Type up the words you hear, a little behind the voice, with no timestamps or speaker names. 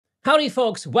Howdy,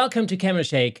 folks. Welcome to Camera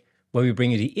Shake, where we bring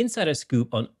you the insider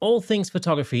scoop on all things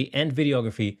photography and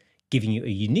videography, giving you a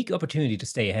unique opportunity to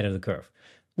stay ahead of the curve.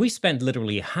 We spent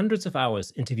literally hundreds of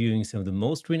hours interviewing some of the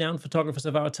most renowned photographers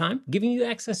of our time, giving you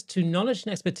access to knowledge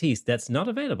and expertise that's not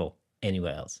available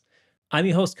anywhere else. I'm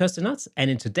your host, Kirsten Nuts,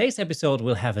 and in today's episode,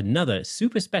 we'll have another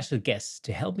super special guest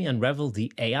to help me unravel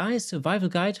the AI survival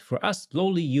guide for us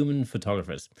lowly human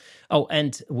photographers. Oh,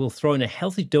 and we'll throw in a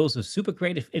healthy dose of super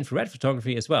creative infrared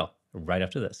photography as well, right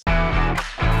after this.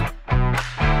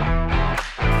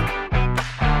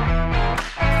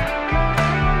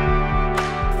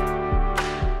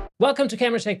 Welcome to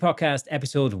Camera Shake Podcast,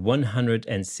 episode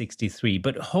 163.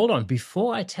 But hold on,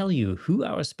 before I tell you who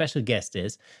our special guest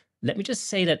is, let me just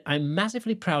say that I'm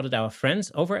massively proud that our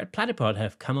friends over at Platypod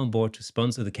have come on board to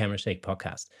sponsor the Camera Shake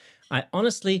podcast. I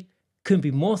honestly couldn't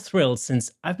be more thrilled since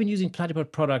I've been using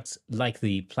Platypod products like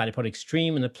the Platypod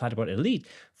Extreme and the Platypod Elite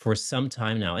for some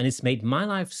time now, and it's made my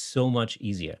life so much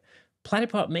easier.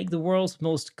 Platypod make the world's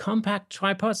most compact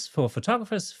tripods for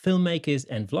photographers, filmmakers,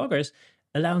 and vloggers,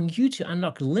 allowing you to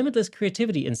unlock limitless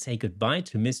creativity and say goodbye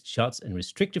to missed shots and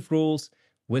restrictive rules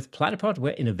with Platypod,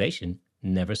 where innovation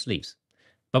never sleeps.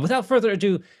 But without further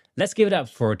ado, let's give it up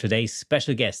for today's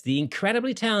special guest, the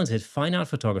incredibly talented fine art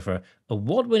photographer,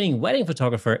 award-winning wedding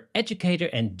photographer, educator,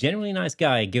 and generally nice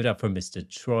guy. Give it up for Mr.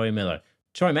 Troy Miller.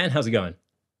 Troy, man, how's it going?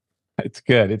 It's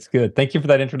good. It's good. Thank you for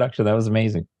that introduction. That was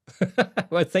amazing.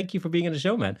 Well, thank you for being on the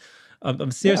show, man. I'm Yeah.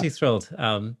 seriously thrilled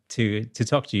to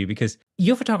talk to you because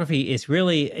your photography is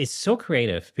so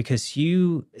creative because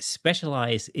you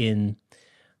specialize in,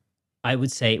 I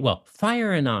would say, well,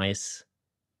 fire and ice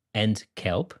and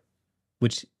kelp,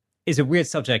 which is a weird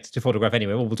subject to photograph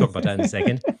anyway. We'll talk about that in a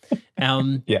second.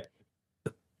 Um, Yeah.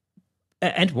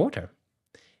 and water.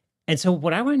 And so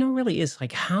what I want to know really is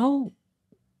like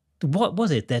what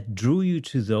was it that drew you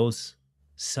to those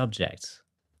subjects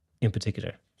in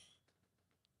particular?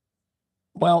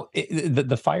 Well,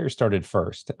 the fire started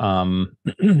first. I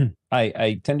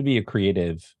tend to be a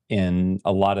creative in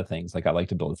a lot of things. Like I like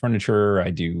to build furniture. I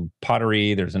do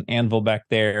pottery. There's an anvil back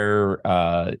there.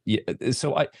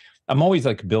 So I'm always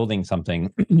like building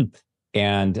something.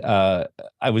 And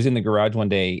I was in the garage one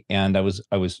day, and I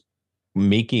was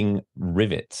making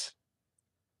rivets.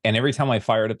 And every time I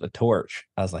fired up the torch,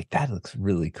 I was like, that looks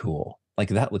really cool. Like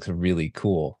that looks really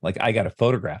cool. Like I got to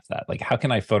photograph that. Like how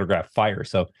can I photograph fire?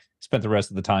 So spent the rest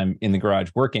of the time in the garage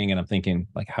working, and I'm thinking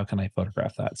like, how can I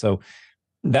photograph that? So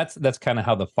that's kind of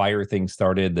how the fire thing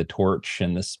started, the torch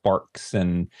and the sparks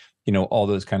and all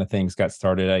those kind of things got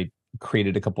started. I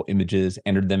created a couple images,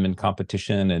 entered them in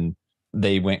competition, and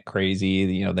they went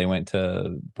crazy. They went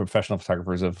to Professional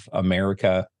Photographers of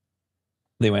America.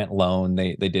 They went lone.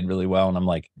 They did really well, and I'm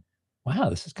like, wow,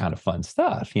 this is kind of fun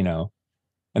stuff.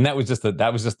 And that was just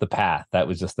the path. That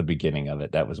was just the beginning of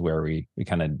it. That was where we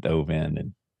kind of dove in,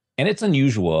 and it's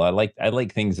unusual. I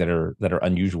like things that are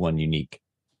unusual and unique.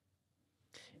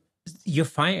 Your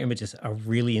fire images are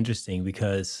really interesting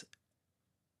because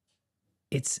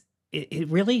it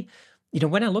really,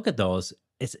 when I look at those,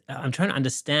 I'm trying to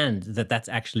understand that that's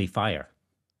actually fire.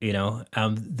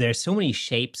 There's so many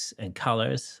shapes and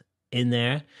colors in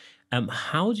there.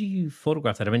 How do you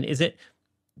photograph that? I mean, is it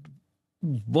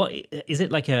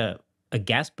like a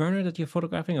gas burner that you're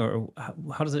photographing, or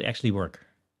how does it actually work?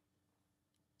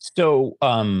 So,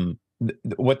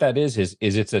 what that is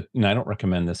it's a. And I don't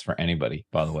recommend this for anybody.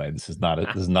 By the way, this is not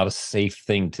a safe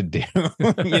thing to do.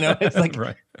 It's like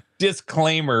Right.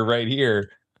 disclaimer right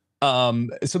here.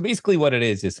 So basically, what it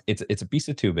is it's a piece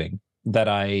of tubing that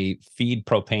I feed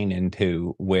propane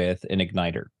into with an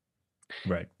igniter.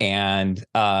 Right. And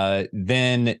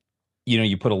then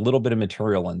you put a little bit of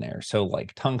material in there, so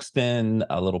like tungsten,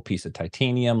 a little piece of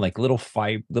titanium, like little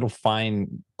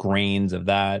fine grains of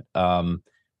that.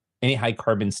 Any high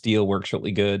carbon steel works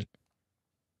really good.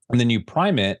 And then you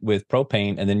prime it with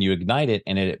propane, and then you ignite it,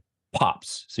 and it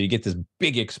pops, so you get this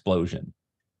big explosion.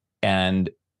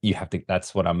 And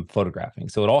that's what I'm photographing.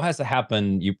 So it all has to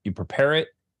happen. You prepare it,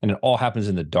 and it all happens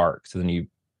in the dark. So then you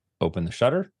open the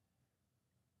shutter,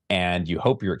 and you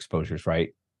hope your exposure is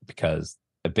right, because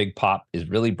a big pop is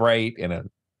really bright and a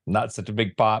not such a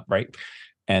big pop, right?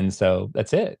 And so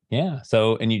that's it. Yeah.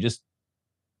 So, and you just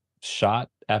shot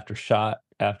after shot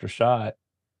after shot,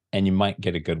 and you might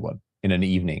get a good one in an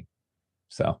evening.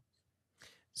 So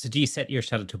So do you set your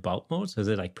shutter to bulb mode? So is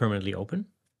it like permanently open?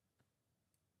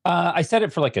 I set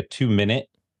it for like a 2 minute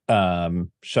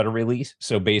shutter release.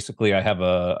 So basically I have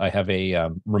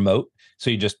a remote. So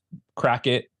you just crack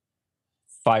it,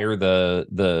 fire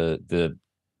the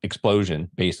explosion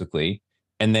basically,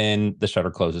 and then the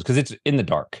shutter closes because it's in the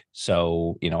dark.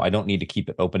 So, I don't need to keep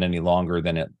it open any longer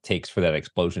than it takes for that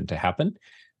explosion to happen.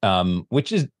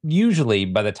 Which is usually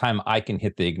by the time I can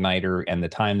hit the igniter and the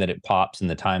time that it pops and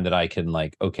the time that I can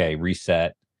like, okay,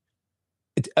 reset.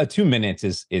 2 minutes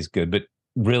is good, but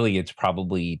really it's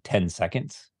probably 10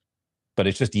 seconds. But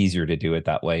it's just easier to do it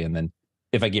that way. And then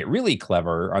if I get really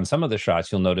clever on some of the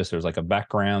shots, you'll notice there's like a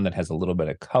background that has a little bit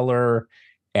of color,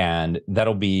 and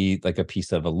that'll be like a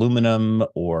piece of aluminum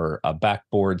or a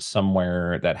backboard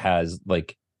somewhere that has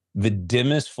like the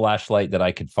dimmest flashlight that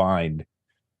I could find,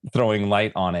 throwing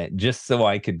light on it just so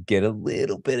I could get a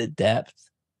little bit of depth.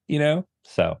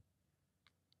 So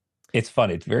it's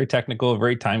fun. It's very technical,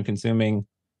 very time consuming.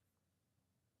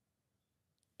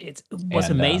 It's what's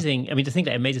And amazing. I mean, the thing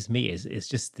that amazes me is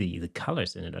just the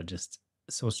colors in it are just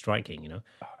so striking. oh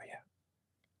yeah.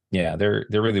 Yeah, they're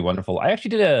really wonderful. I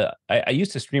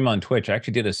used to stream on Twitch. I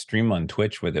actually did a stream on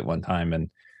Twitch with it one time, and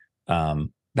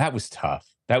that was tough.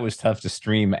 That was tough to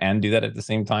stream and do that at the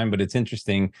same time. But it's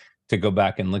interesting to go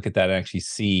back and look at that and actually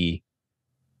see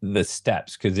the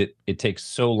steps, because it takes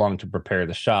so long to prepare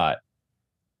the shot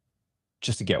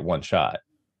just to get one shot.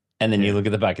 And then you Yeah. look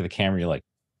at the back of the camera, you're like,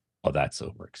 oh, that's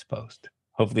overexposed.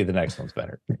 Hopefully the next one's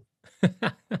better.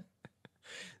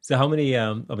 So how many?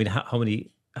 I mean, how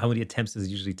many attempts does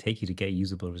it usually take you to get a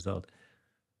usable result?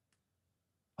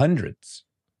 Hundreds.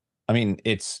 I mean,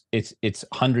 it's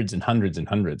hundreds and hundreds and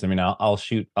hundreds. I mean, I'll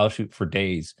shoot for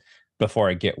days before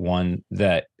I get one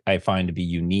that I find to be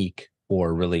unique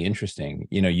or really interesting.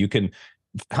 You can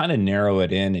kind of narrow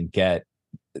it in and get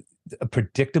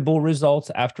predictable results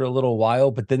after a little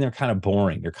while, but then they're kind of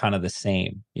boring. They're kind of the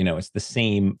same. It's the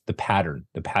same, the pattern.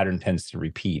 The pattern tends to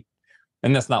repeat.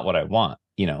 And that's not what I want.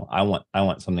 I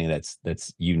want something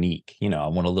that's unique. I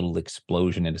want a little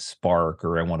explosion and a spark,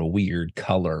 or I want a weird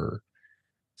color.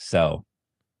 So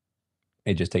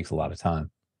it just takes a lot of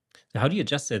time. So how do you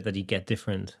adjust it that you get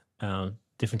different type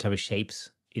of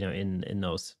shapes? In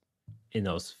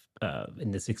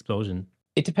this explosion.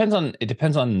 It depends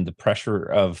on the pressure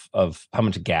of how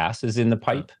much gas is in the Uh,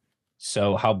 pipe.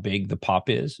 So how big the pop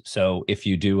is. So if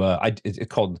you do I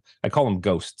call them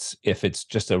ghosts. If it's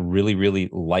just a really, really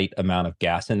light amount of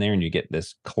gas in there and you get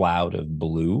this cloud of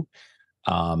blue.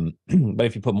 But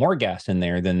if you put more gas in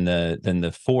there, then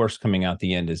the force coming out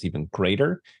the end is even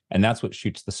greater. And that's what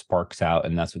shoots the sparks out,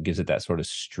 and that's what gives it that sort of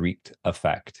streaked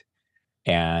effect.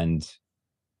 And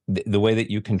the way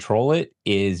that you control it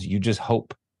is you just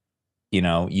hope.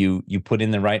 You put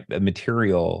in the right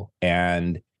material,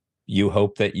 and you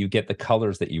hope that you get the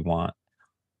colors that you want.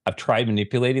 I've tried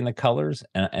manipulating the colors,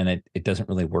 and it doesn't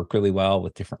really work really well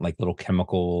with different like little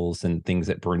chemicals and things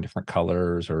that burn different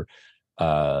colors, or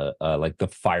like the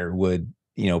firewood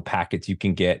packets you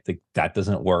can get, that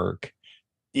doesn't work.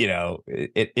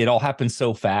 It all happens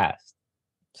so fast.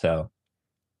 So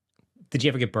did you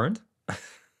ever get burned?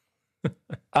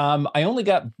 I only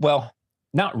got, well,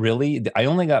 not really. I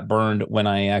only got burned when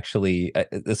I actually,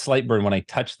 the slight burn when I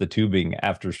touched the tubing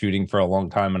after shooting for a long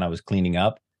time and I was cleaning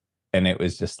up, and it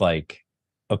was just like,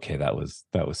 okay, that was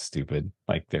stupid.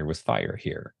 Like there was fire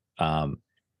here.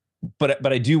 But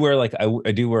I do wear like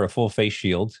I do wear a full face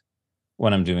shield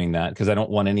when I'm doing that, because I don't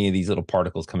want any of these little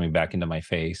particles coming back into my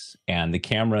face. And the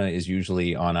camera is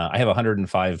usually I have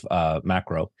 105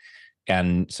 macro,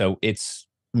 and so it's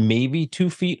maybe 2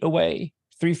 feet away,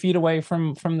 3 feet away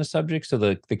from the subject, so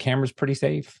the camera's pretty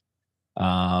safe.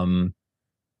 um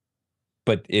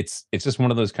but it's just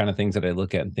one of those kind of things that I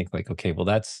look at and think like, okay, well,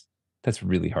 that's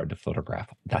really hard to photograph.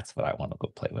 That's what I want to go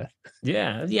play with.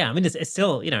 Yeah, yeah. I mean, it's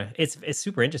still, it's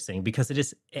super interesting because it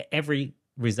is every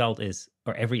result is,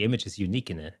 or every image is unique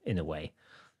in a way,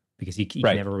 because you can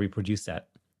Right. never reproduce that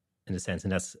in a sense,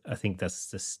 and I think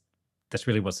that's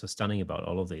really what's so stunning about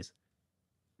all of these.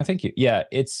 Thank you. Yeah,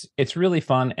 it's really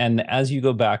fun. And as you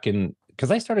go back, and because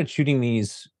I started shooting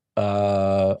these,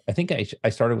 I think I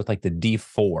started with like the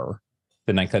D4,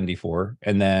 the Nikon D4,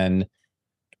 and then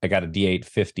I got a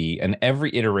D850, and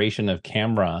every iteration of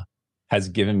camera has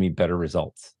given me better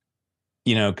results.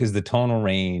 Because the tonal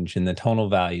range and the tonal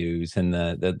values and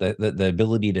the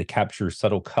ability to capture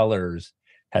subtle colors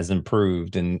has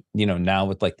improved. And now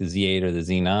with like the Z8 or the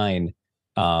Z9,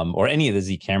 or any of the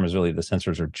Z cameras, really, the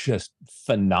sensors are just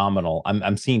phenomenal.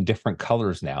 I'm seeing different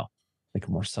colors now, like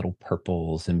more subtle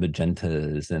purples and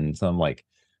magentas, and so I'm like,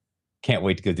 can't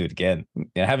wait to go do it again.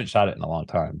 I haven't shot it in a long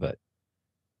time, but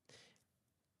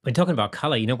When talking about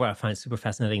color, what I find super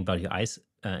fascinating about your ice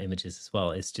images as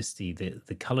well is just the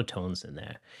color tones in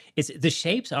there. It's the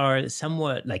shapes are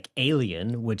somewhat like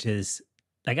alien, which is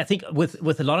like, I think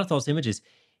with a lot of those images,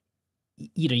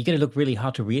 you got to look really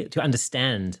hard to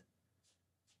understand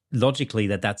logically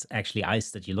that that's actually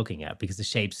ice that you're looking at because the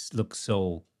shapes look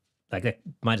so like that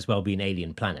might as well be an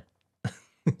alien planet.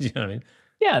 Do you know what I mean?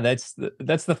 Yeah, that's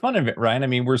the fun of it, right? I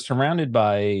mean, we're surrounded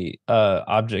by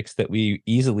objects that we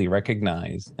easily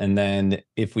recognize, and then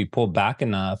if we pull back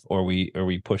enough or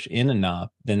we push in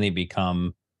enough, then they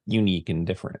become unique and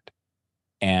different.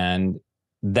 And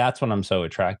that's what I'm so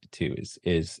attracted to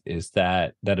is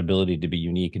that ability to be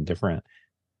unique and different.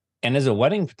 And as a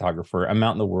wedding photographer, I'm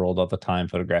out in the world all the time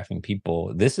photographing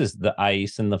people. This is the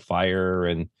ice and the fire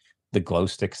and the glow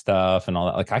stick stuff and all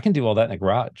that. Like I can do all that in a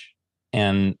garage.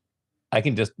 And I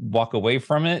can just walk away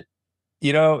from it,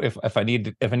 you know, if I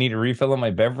need to refill on my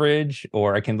beverage,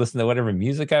 or I can listen to whatever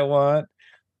music I want.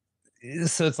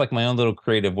 So it's like my own little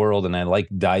creative world, and I like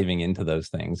diving into those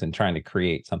things and trying to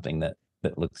create something that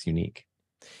looks unique.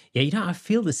 Yeah, I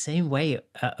feel the same way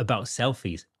about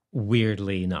selfies,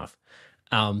 weirdly enough.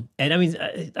 And I mean,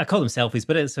 I call them selfies,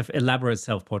 but it's sort of elaborate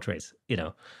self portraits,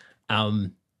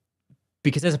 um,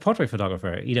 because as a portrait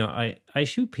photographer, I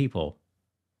shoot people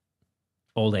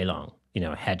all day long,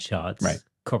 Right. headshots,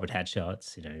 corporate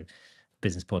headshots,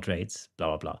 business portraits,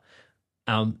 blah, blah,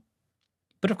 blah.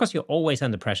 But of course, you're always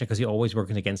under pressure because you're always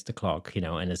working against the clock,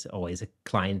 and it's always a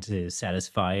client to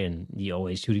satisfy, and you're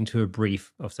always shooting to a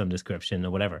brief of some description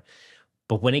or whatever.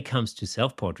 But when it comes to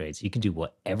self portraits, you can do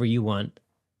whatever you want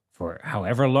for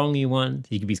however long you want.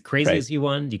 You can be as crazy Right. as you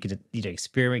want. You could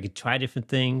experiment. You could try different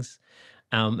things.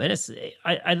 And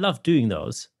I love doing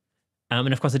those.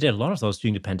 And of course, I did a lot of those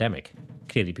during the pandemic,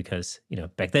 clearly because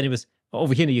back then it was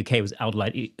over here in the UK it was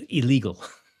outright illegal,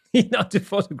 to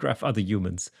photograph other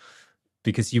humans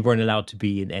because you weren't allowed to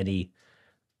be in any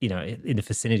in the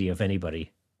vicinity of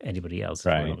anybody else for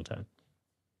a Right. long time.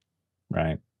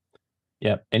 Right.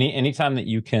 Yep. Anytime that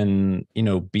you can, you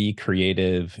know, be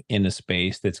creative in a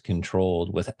space that's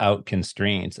controlled without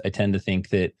constraints, I tend to think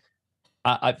that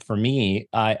for me,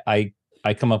 I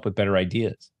come up with better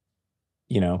ideas,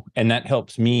 you know, and that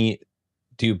helps me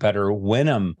do better when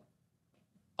I'm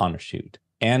on a shoot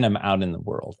and I'm out in the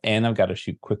world and I've got to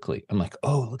shoot quickly. I'm like,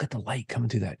 oh, look at the light coming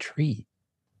through that tree.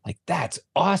 Like, that's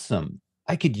awesome.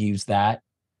 I could use that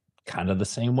kind of the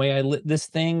same way I lit this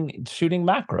thing shooting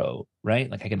macro,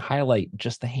 right? Like I can highlight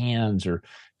just the hands or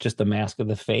just the mask of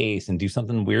the face and do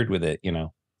something weird with it, you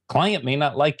know. Client may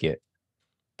not like it,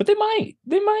 but they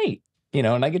might, you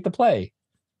know, and I get to play.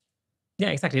 Yeah,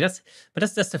 exactly. That's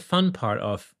the fun part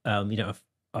of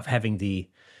of having the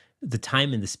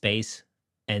time and the space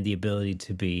and the ability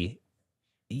to be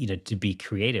to be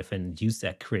creative and use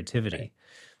that Right. creativity.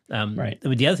 Right. I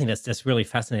mean, the other thing that's really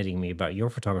fascinating me about your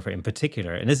photography in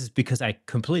particular, and this is because I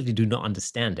completely do not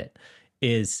understand it,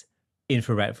 is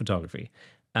infrared photography.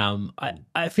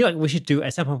 I feel like we should do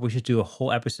at some point we should do a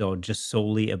whole episode just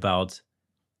solely about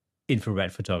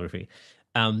infrared photography.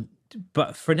 Um,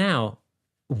 but for now,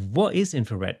 what is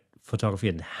infrared photography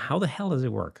and how the hell does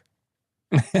it work?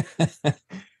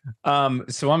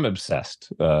 So I'm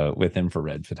obsessed with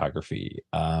infrared photography.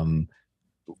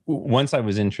 Once I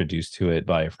was introduced to it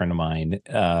by a friend of mine,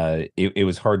 it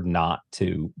was hard not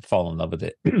to fall in love with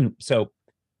it. So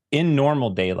in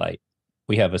normal daylight,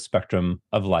 we have a spectrum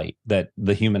of light that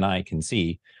the human eye can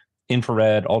see.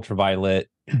 Infrared, ultraviolet,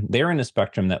 they're in a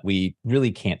spectrum that we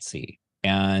really can't see.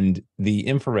 And the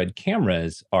infrared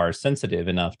cameras are sensitive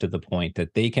enough to the point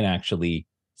that they can actually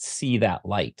see that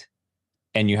light.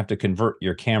 And you have to convert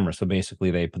your camera. So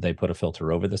basically, they put a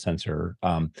filter over the sensor,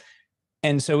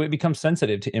 and so it becomes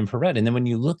sensitive to infrared. And then when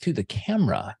you look through the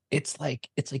camera, it's like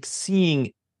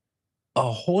seeing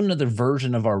a whole nother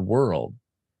version of our world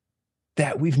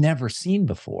that we've never seen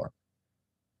before.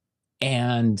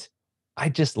 And I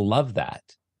just love that.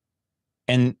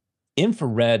 And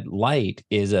infrared light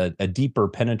is a deeper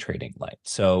penetrating light.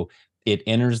 So it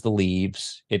enters the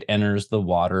leaves, it enters the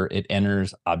water, it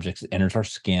enters objects, it enters our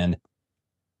skin,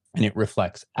 and it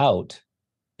reflects out.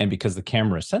 And because the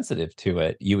camera is sensitive to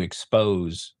it, you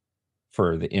expose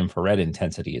for the infrared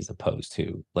intensity as opposed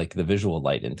to like the visual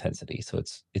light intensity. So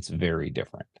it's very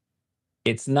different.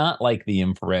 It's not like the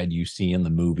infrared you see in the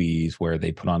movies where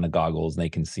they put on the goggles and they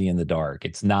can see in the dark.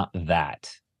 It's not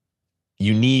that.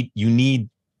 You need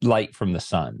light from the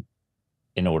sun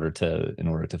in order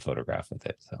to photograph with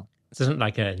it. So This isn't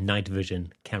like a night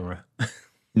vision camera.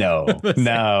 no, Let's say.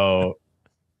 no,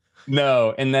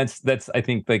 no. And that's I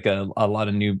think like a lot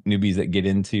of newbies that get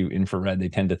into infrared, they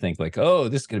tend to think like, oh,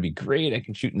 this is gonna be great. I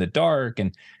can shoot in the dark.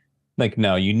 And like,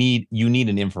 no, you need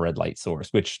an infrared light source,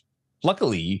 which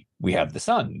luckily we have the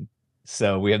sun.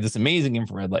 So we have this amazing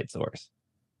infrared light source.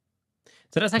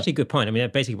 So that's actually a good point. I mean,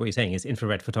 basically what you're saying is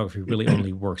infrared photography really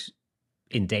only works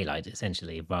in daylight,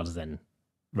 essentially, rather than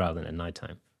at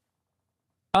nighttime.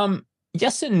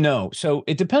 Yes and no. So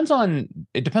it depends on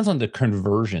the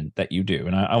conversion that you do,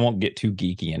 and I won't get too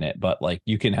geeky in it, but like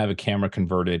you can have a camera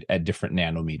converted at different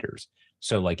nanometers.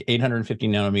 So like 850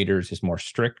 nanometers is more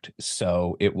strict,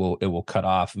 so it will cut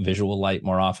off visual light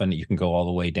more often. You can go all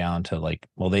the way down to like,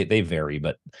 well, they vary,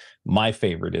 but my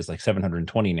favorite is like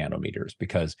 720 nanometers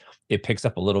because it picks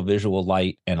up a little visual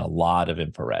light and a lot of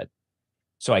infrared.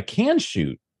 So I can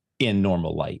shoot in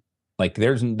normal light. Like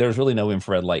there's really no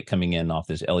infrared light coming in off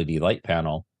this LED light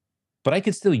panel, but I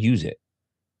could still use it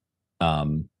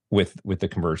with the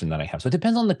conversion that I have. So it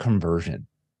depends on the conversion.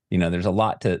 There's a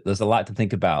lot to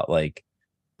think about. Like,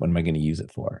 what am I going to use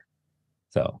it for?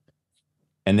 So,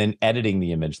 and then editing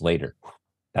the image later,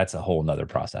 that's a whole nother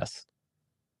process.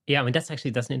 Yeah, I mean that's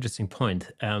an interesting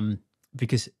point,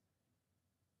 because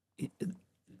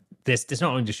there's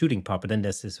not only the shooting part, but then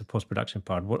there's this post production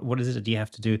part. What is it that you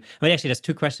have to do? I mean, actually, there's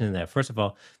two questions in there. First of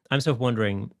all, I'm sort of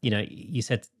wondering. You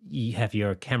said you have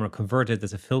your camera converted.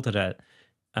 There's a filter that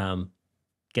um,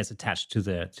 gets attached to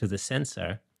the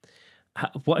sensor.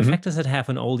 What Mhm. effect does it have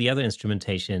on all the other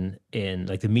instrumentation in,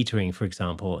 like the metering, for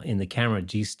example, in the camera?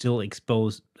 Do you still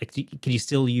expose? Like, can you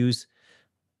still use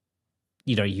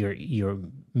your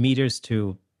meters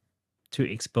to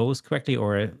expose correctly,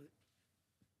 or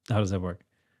how does that work?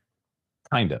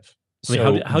 Kind of. I mean,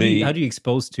 how do So how do you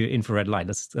expose to infrared light?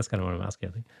 That's kind of what I'm asking,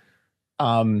 I think.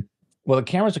 um, well, the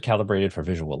cameras are calibrated for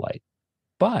visual light.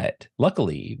 But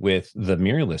luckily, with the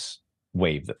mirrorless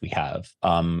wave that we have,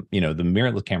 the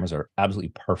mirrorless cameras are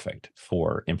absolutely perfect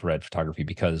for infrared photography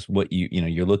because what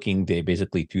you're looking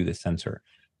basically through the sensor.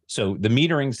 So the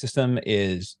metering system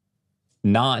is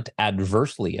not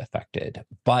adversely affected,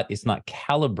 but it's not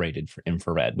calibrated for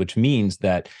infrared, which means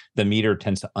that the meter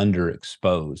tends to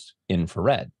underexpose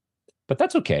infrared. But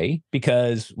that's okay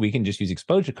because we can just use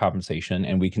exposure compensation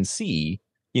and we can see,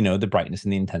 the brightness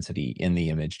and the intensity in the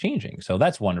image changing. So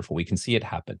that's wonderful. We can see it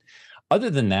happen. Other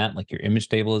than that, like your image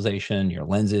stabilization, your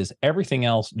lenses, everything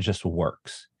else just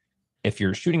works. If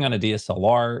you're shooting on a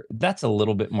DSLR, that's a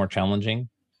little bit more challenging.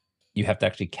 You have to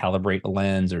actually calibrate a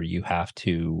lens, or you have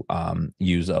to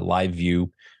use a live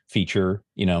view feature,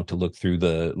 to look through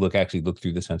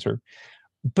the sensor.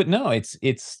 But no, it's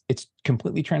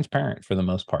completely transparent for the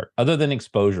most part. Other than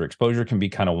exposure. Exposure can be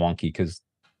kind of wonky because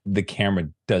the camera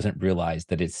doesn't realize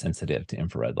that it's sensitive to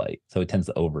infrared light. So it tends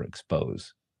to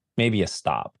overexpose. Maybe a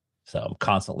stop. So I'm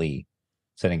constantly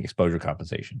setting exposure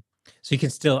compensation. So you can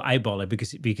still eyeball it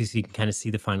because you can kind of see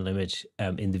the final image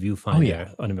in the Oh yeah.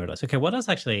 viewfinder on the mirrorless. Okay, what else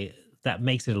actually that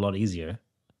makes it a lot easier?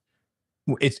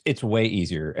 It's way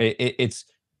easier.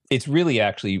 It's really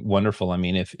actually wonderful. I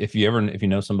mean, if you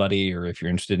know somebody or if you're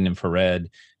interested in infrared,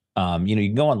 you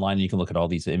can go online and you can look at all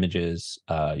these images.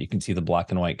 You can see the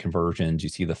black and white conversions. You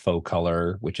see the faux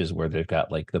color, which is where they've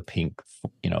got like the pink,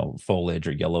 foliage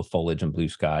or yellow foliage and blue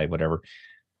sky, whatever.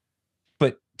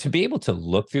 But to be able to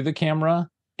look through the camera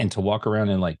and to walk around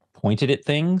and like point it at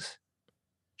things,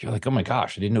 you're like, oh my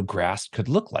gosh, I didn't know grass could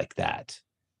look like that.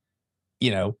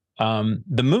 The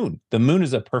moon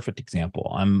is a perfect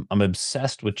example. I'm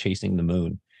obsessed with chasing the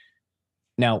moon.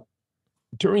 Now,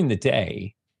 during the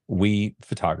day, we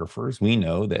photographers, we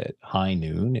know that high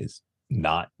noon is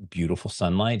not beautiful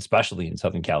sunlight, especially in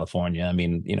Southern California. I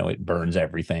mean, it burns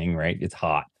everything, right? It's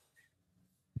hot.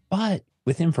 But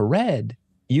with infrared,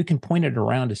 you can point it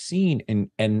around a scene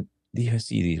and you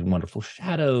see these wonderful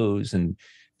shadows and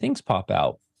things pop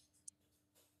out.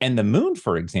 And the moon,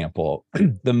 for example,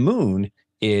 the moon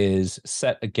is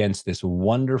set against this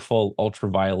wonderful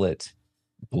ultraviolet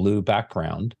blue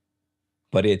background,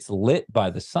 but it's lit by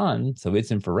the sun, so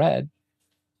it's infrared.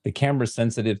 The camera's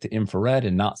sensitive to infrared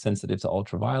and not sensitive to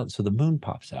ultraviolet, so the moon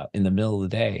pops out in the middle of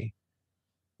the day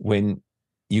when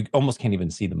you almost can't even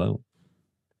see the moon.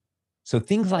 So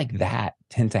things like that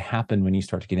tend to happen when you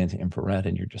start to get into infrared,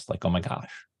 and you're just like, oh my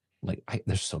gosh, like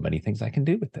there's so many things I can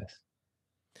do with this.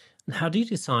 How do you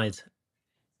decide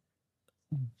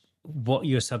what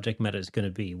your subject matter is going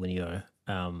to be when you're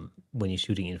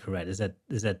shooting infrared? Is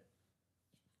that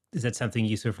something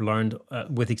you sort of learned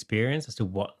with experience as to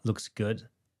what looks good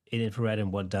in infrared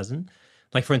and what doesn't?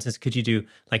 Like, for instance, could you do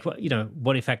like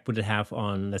what effect would it have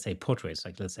on, let's say, portraits?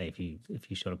 Like, let's say if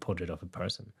you shot a portrait of a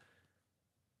person.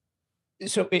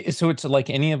 So it's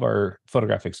like any of our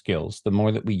photographic skills. The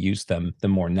more that we use them, the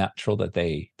more natural that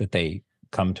they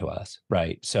come to us,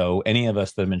 right? So any of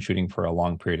us that have been shooting for a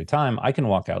long period of time, I can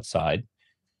walk outside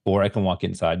or I can walk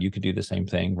inside. You could do the same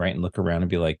thing, right? And look around and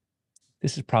be like,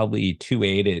 this is probably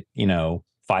 2.8 at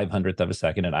 500th of a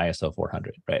second at ISO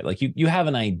 400, right? Like you have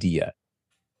an idea.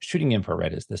 Shooting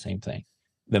infrared is the same thing.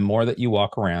 The more that you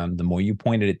walk around, the more you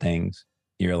point it at things,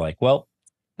 you're like, well,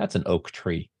 that's an oak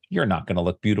tree. you're not going to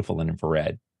look beautiful in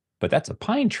infrared. But that's a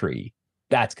pine tree.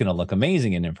 That's going to look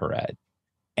amazing in infrared.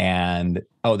 And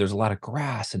oh, there's a lot of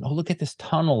grass, and oh, look at this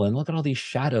tunnel, and look at all these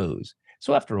shadows.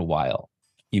 So after a while,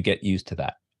 you get used to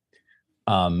that.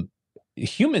 Um,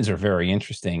 Humans are very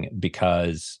interesting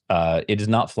because it is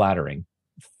not flattering,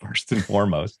 first and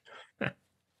foremost.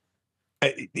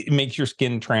 It makes your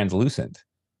skin translucent.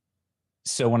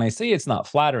 So when I say it's not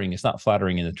flattering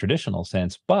in the traditional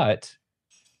sense, but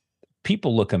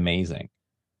people look amazing,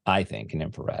 I think, in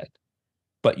infrared.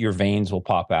 But your veins will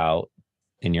pop out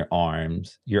in your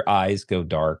arms, your eyes go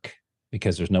dark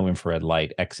because there's no infrared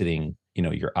light exiting,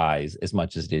 your eyes as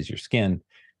much as it is your skin.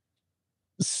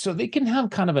 So they can have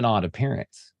kind of an odd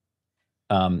appearance.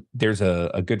 There's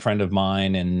a good friend of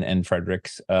mine and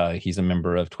Frederick's. He's a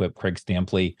member of TWIP, Craig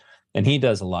Stampley, and he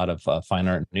does a lot of fine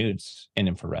art nudes in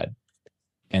infrared,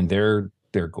 and they're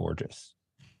gorgeous.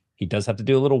 He does have to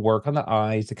do a little work on the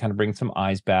eyes to kind of bring some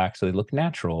eyes back so they look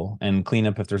natural and clean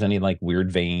up if there's any like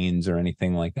weird veins or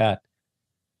anything like that.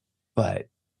 But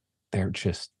they're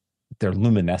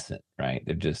luminescent, right?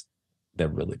 They're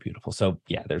really beautiful. So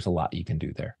yeah, there's a lot you can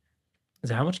do there.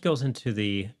 So how much goes into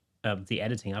the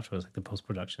editing afterwards, like the post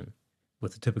production,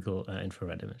 with the typical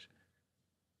infrared image?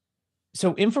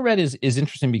 So infrared is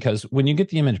interesting because when you get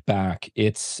the image back,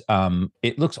 it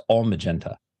looks all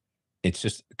magenta. It's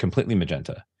just completely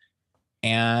magenta.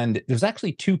 And there's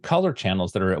actually two color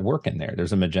channels that are at work in there.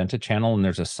 There's a magenta channel and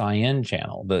there's a cyan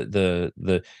channel.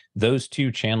 Those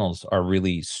two channels are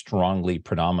really strongly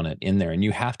predominant in there, and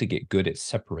you have to get good at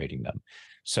separating them.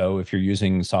 So if you're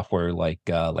using software like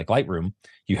Lightroom,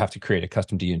 you have to create a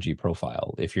custom DNG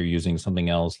profile. If you're using something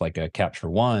else like a Capture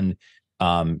One,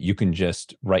 you can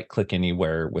just right click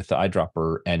anywhere with the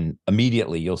eyedropper, and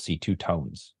immediately you'll see two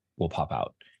tones will pop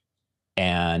out,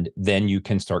 and then you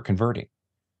can start converting.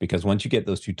 Because once you get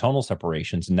those two tonal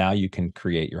separations, now you can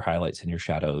create your highlights and your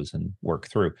shadows and work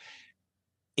through.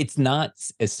 It's not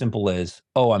as simple as,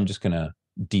 oh, I'm just going to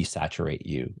desaturate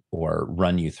you or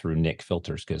run you through Nik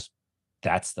filters, because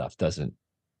that stuff doesn't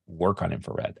work on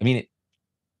infrared. I mean,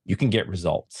 you can get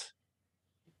results.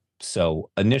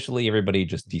 So initially, everybody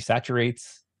just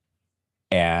desaturates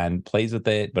and plays with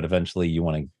it, but eventually you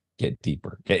want to get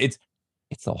deeper. It's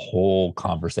a whole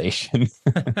conversation.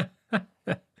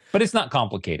 But it's not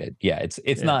complicated. Yeah, it's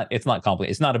Yeah. not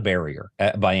complicated. It's not a barrier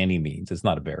by any means. It's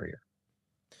not a barrier.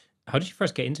 How did you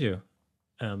first get into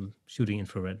shooting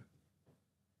infrared?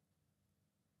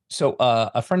 So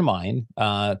a friend of mine,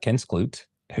 Ken Skloot,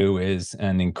 who is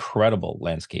an incredible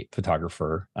landscape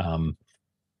photographer,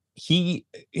 he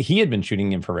had been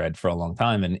shooting infrared for a long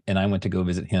time, and I went to go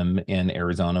visit him in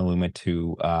Arizona. We went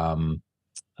to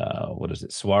what is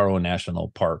it, Saguaro National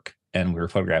Park, and we were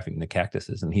photographing the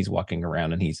cactuses, and he's walking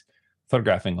around and he's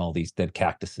photographing all these dead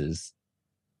cactuses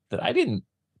that I didn't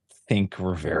think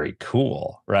were very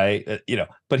cool, right?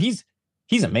 But he's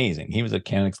amazing. He was a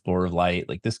Canon Explorer of Light.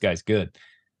 Like, this guy's good.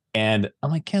 And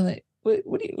I'm like, Ken, what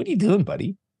are you doing,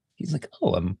 buddy? He's like,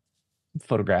 oh, I'm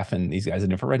photographing these guys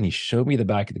in infrared. And he showed me the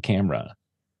back of the camera,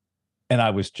 and I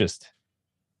was just,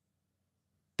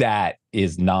 that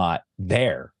is not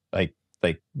there.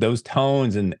 Like those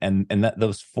tones and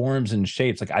those forms and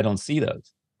shapes, like I don't see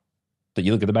those. But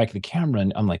you look at the back of the camera,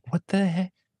 and I'm like, what the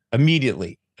heck?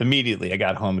 Immediately, I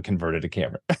got home and converted a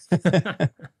camera.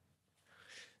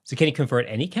 So can you convert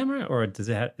any camera, or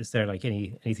is there like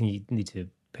anything you need to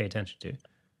pay attention to?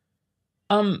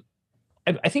 um,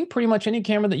 I think pretty much any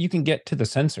camera that you can get to the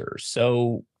sensors.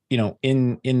 So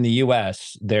in the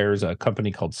US, there's a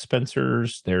company called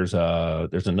Spencer's. There's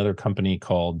another company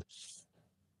called,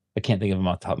 I can't think of them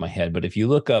off the top of my head, but if you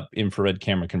look up infrared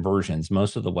camera conversions,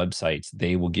 most of the websites,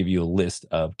 they will give you a list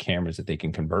of cameras that they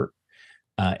can convert.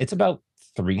 It's about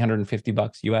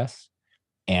 $350 US,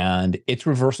 and it's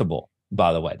reversible,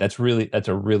 by the way. That's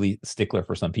a really stickler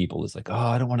for some people. It's like, oh,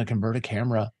 I don't want to convert a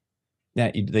camera.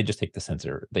 Yeah, they just take the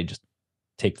sensor, they just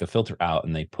take the filter out,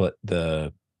 and they put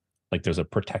there's a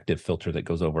protective filter that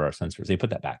goes over our sensors. They put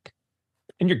that back,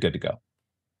 and you're good to go.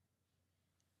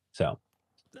 So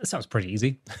That sounds pretty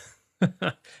easy.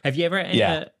 Have you ever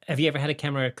yeah, had a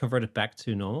camera converted back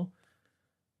to normal?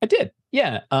 I did.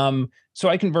 Yeah. So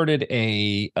I converted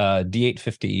a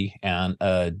D850 and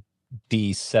a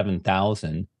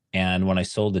D7000. And when I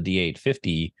sold the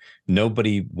D850,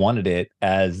 nobody wanted it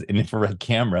as an infrared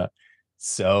camera.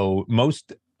 So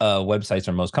most websites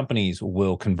or most companies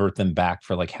will convert them back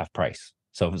for like half price.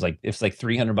 So if it's like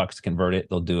 $300 to convert it,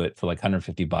 they'll do it for like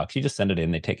 $150. You just send it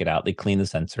in, they take it out, they clean the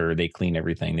sensor, they clean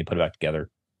everything, they put it back together.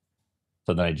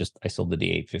 So then I sold the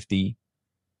D850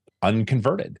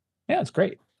 unconverted. Yeah, it's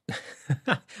great.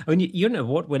 I mean, you're an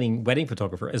award-winning wedding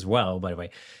photographer as well, by the way.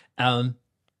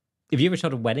 Have you ever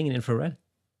shot a wedding in infrared?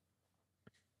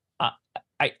 I,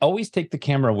 I always take the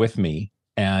camera with me,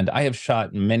 and I have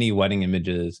shot many wedding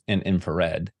images in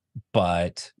infrared,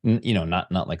 but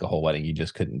not like a whole wedding. You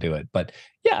just couldn't do it. But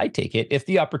yeah, I take it if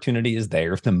the opportunity is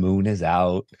there, if the moon is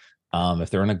out, if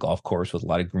they're on a golf course with a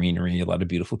lot of greenery, a lot of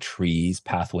beautiful trees,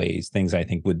 pathways, things I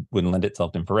think would lend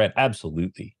itself to infrared.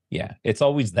 Absolutely, yeah, it's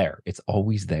always there. It's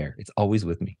always there. It's always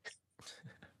with me.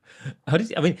 How did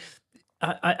you, I mean,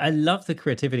 I love the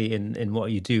creativity in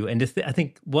what you do, and I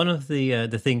think one of the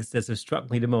things that sort of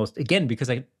struck me the most, again, because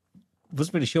I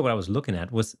wasn't really sure what I was looking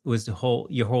at, was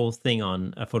your whole thing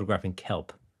on photographing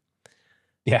kelp.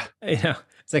 Yeah, You know,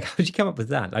 it's like, how did you come up with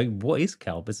that? Like, what is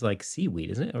kelp? It's like seaweed,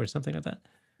 isn't it, or something like that?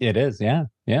 it is. Yeah,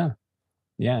 yeah,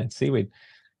 yeah. It's seaweed.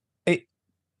 It,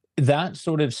 that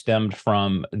sort of stemmed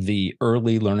from the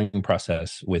early learning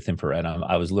process with infrared.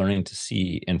 I was learning to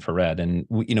see infrared, and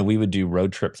we would do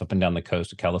road trips up and down the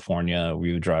coast of California.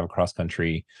 We would drive across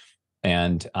country,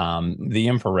 and the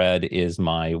infrared is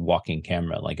my walking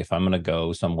camera. Like if I'm going to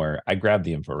go somewhere, I grab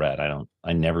the infrared.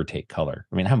 I never take color.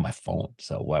 I mean, I have my phone,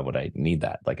 so why would I need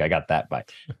that? Like I got that by.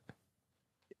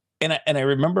 And I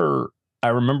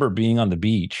remember being on the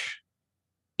beach,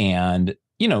 and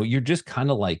you're just kind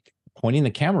of like pointing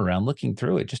the camera around, looking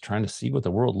through it, just trying to see what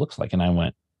the world looks like. And I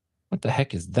went, what the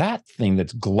heck is that thing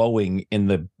that's glowing in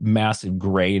the massive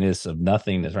grayness of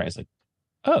nothingness? Right? It's like,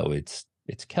 oh, it's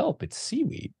kelp, it's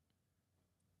seaweed.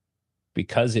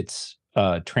 Because it's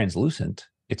translucent,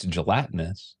 it's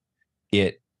gelatinous.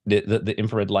 The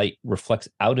infrared light reflects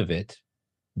out of it,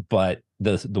 but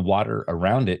the water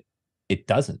around it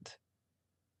doesn't.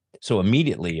 So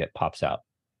immediately it pops out.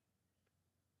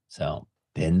 So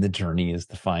then the journey is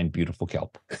to find beautiful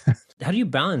kelp. How do you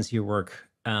balance your work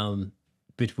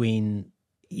between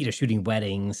shooting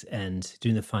weddings and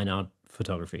doing the fine art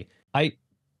photography? I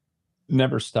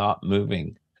never stop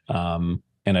moving, and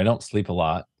I don't sleep a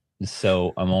lot,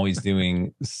 so I'm always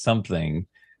doing something.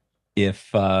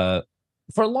 If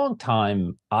For a long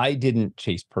time I didn't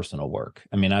chase personal work.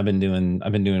 I mean, I've been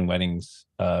doing weddings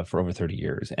for over 30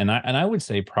 years, and I would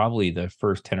say probably the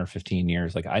first 10 or 15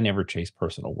 years, like I never chased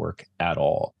personal work at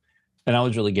all, and I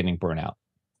was really getting burnt out.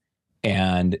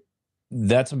 And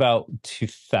that's about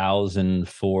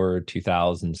 2004,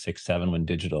 2006, 7, when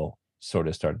digital sort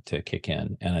of started to kick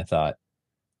in, and I thought,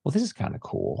 well, this is kind of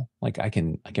cool. Like I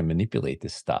can manipulate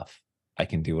this stuff. I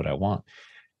can do what I want.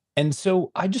 And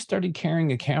so I just started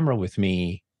carrying a camera with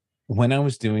me when I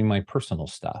was doing my personal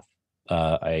stuff.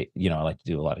 I like to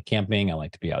do a lot of camping. I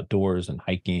like to be outdoors and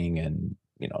hiking and,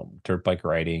 dirt bike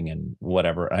riding and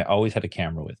whatever. I always had a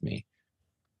camera with me.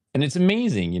 And it's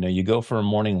amazing, you go for a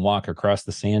morning walk across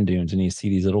the sand dunes and you see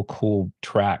these little cool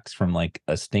tracks from like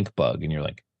a stink bug, and you're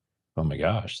like, oh my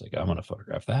gosh, like I'm going to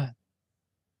photograph that.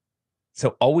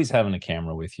 So always having a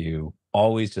camera with you,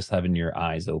 always just having your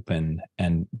eyes open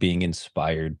and being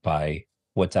inspired by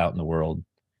what's out in the world.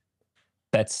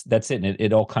 That's it. And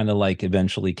it all kind of like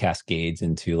eventually cascades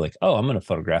into like, oh, I'm going to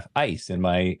photograph ice in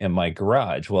my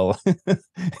garage. Well,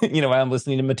 I'm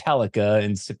listening to Metallica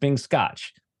and sipping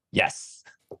scotch. Yes.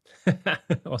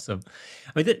 Awesome.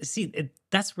 I mean,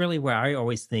 that's really where I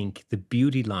always think the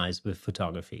beauty lies with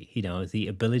photography. The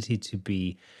ability to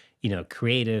be,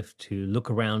 creative, to look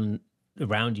around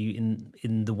you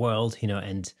in the world,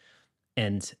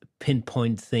 and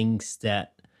pinpoint things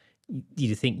that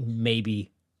you think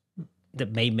maybe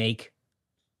that may make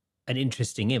an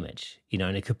interesting image,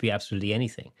 and it could be absolutely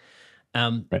anything.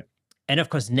 Um, Right. and of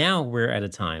course, now we're at a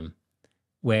time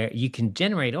where you can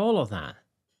generate all of that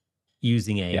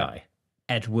using Yeah. AI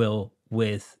at will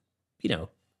with, you know,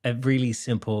 a really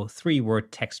simple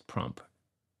 3-word text prompt,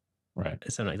 Right.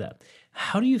 something like that.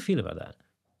 How do you feel about that?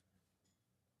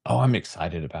 Oh, I'm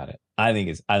excited about it. I think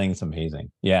it's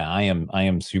amazing. Yeah, I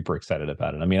am super excited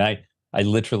about it. I mean, I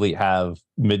literally have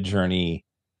Midjourney,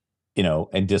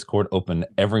 and Discord open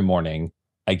every morning.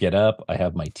 I get up, I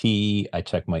have my tea, I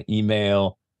check my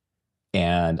email,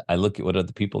 and I look at what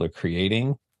other people are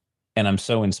creating, and I'm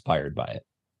so inspired by it.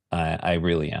 I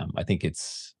really am. I think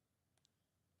it's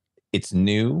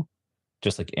new,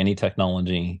 just like any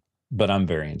technology, but I'm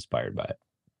very inspired by it.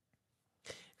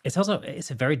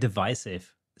 It's a very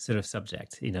divisive sort of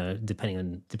subject, depending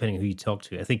on who you talk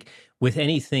to. I think with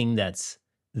anything that's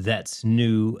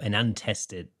new and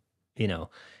untested, you know,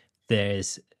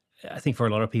 there's I think for a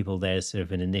lot of people there's sort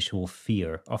of an initial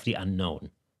fear of the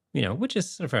unknown, which is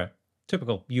sort of a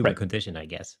typical human Right. condition, I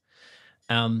guess.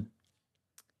 Um,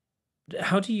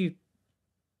 how do you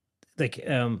like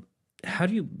how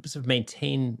do you sort of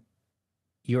maintain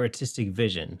your artistic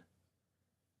vision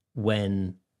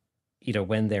when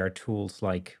when there are tools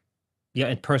like, yeah,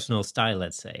 and personal style,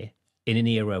 let's say, in an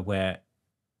era where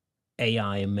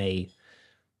AI may,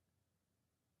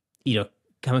 you know,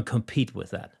 come and compete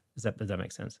with that. Does that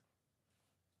make sense?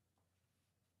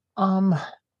 Um,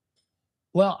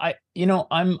 well,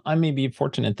 I may be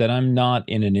fortunate that I'm not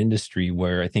in an industry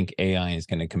where I think AI is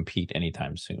going to compete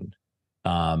anytime soon.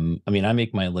 I mean, I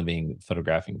make my living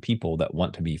photographing people that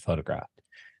want to be photographed,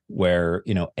 where,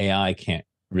 AI can't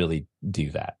really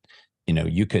do that.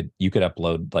 You could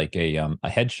upload like a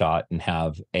headshot and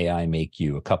have AI make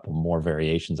you a couple more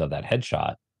variations of that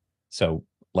headshot. So,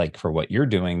 like for what you're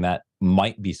doing, that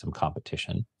might be some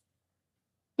competition.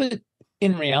 But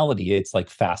in reality, it's like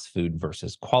fast food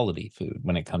versus quality food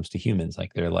when it comes to humans.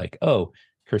 Like they're like, oh,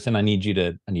 Kirsten, I need you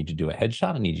to do a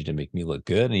headshot. I need you to make me look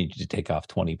good. I need you to take off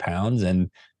 20 pounds. And,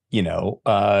 you know,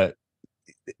 uh,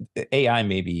 AI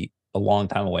may be a long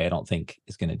time away. I don't think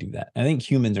is going to do that. I think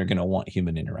humans are going to want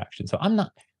human interaction. So I'm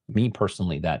not, me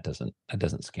personally, that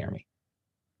doesn't scare me.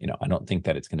 I don't think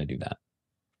that it's going to do that.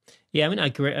 Yeah, I mean, I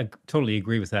totally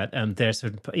agree with that. There's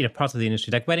certain, parts of the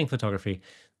industry, like wedding photography.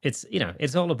 It's,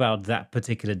 it's all about that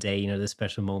particular day, the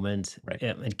special moment, Right.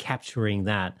 and capturing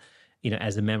that,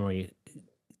 as a memory.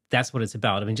 That's what it's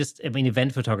about. I mean,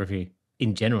 event photography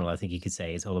in general, I think you could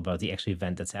say, is all about the actual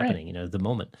event that's Right. happening, the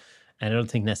moment. And I don't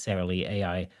think necessarily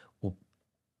AI will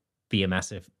be a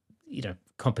massive,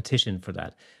 competition for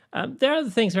that. There are other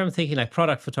things where I'm thinking, like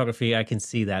product photography.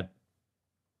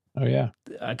 Oh yeah.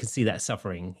 I can see that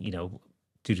suffering,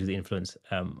 due to the influence,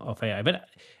 of AI. But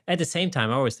at the same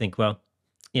time, I always think, well,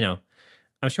 you know,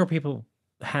 I'm sure people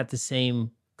had the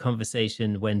same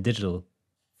conversation when digital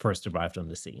first arrived on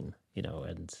the scene,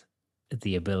 and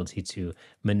the ability to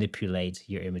manipulate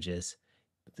your images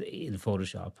in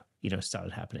Photoshop,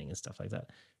 started happening and stuff like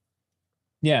that.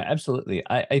 Yeah, absolutely.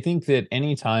 I think that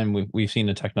anytime we've seen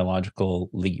a technological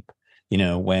leap,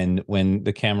 when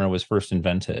the camera was first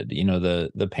invented,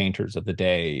 the painters of the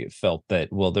day felt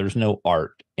that, well, there's no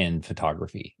art in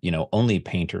photography. Only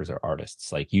painters are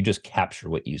artists. Like you just capture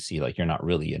what you see, like you're not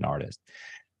really an artist.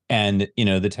 And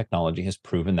the technology has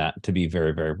proven that to be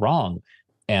very, very wrong.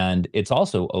 And it's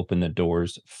also opened the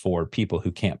doors for people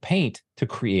who can't paint to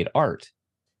create art,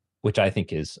 which I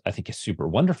think is super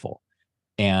wonderful.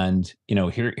 And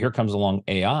here comes along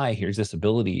AI. Here's this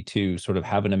ability to sort of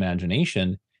have an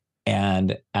imagination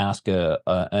and ask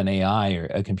an AI or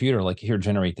a computer, like, here,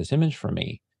 generate this image for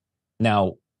me.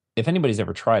 Now, if anybody's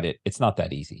ever tried it, it's not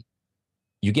that easy.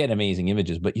 You get amazing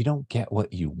images, but you don't get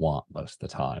what you want most of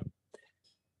the time.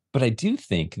 But I do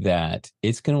think that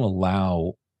it's going to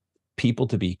allow people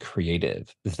to be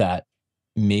creative that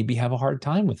maybe have a hard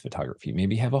time with photography,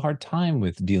 maybe have a hard time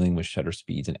with dealing with shutter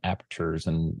speeds and apertures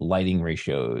and lighting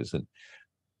ratios,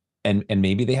 and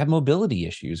maybe they have mobility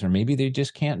issues, or maybe they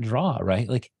just can't draw, right?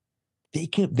 Like they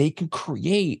can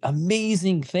create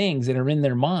amazing things that are in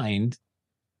their mind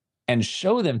and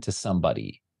show them to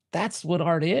somebody. That's what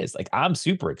art is. Like I'm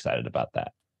super excited about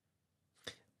that.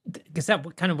 Because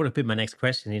kind of would have been my next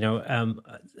question.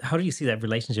 How do you see that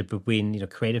relationship between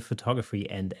creative photography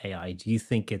and AI? Do you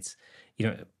think it's you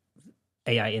know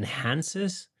AI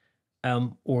enhances,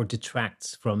 or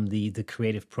detracts from the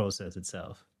creative process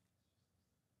itself?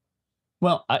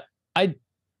 Well, I I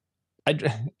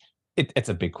it's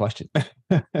a big question.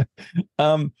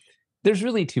 um, there's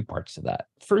really two parts to that.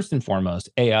 First and foremost,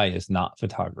 AI is not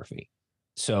photography,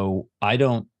 so I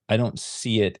don't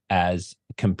see it as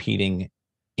competing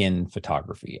in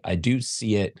photography. I do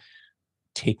see it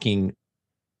taking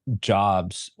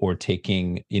jobs or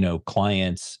taking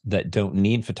clients that don't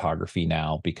need photography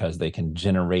now because they can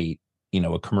generate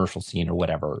a commercial scene or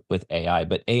whatever with AI.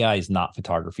 But AI is not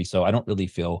photography, so I don't really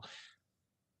feel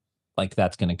like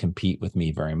that's going to compete with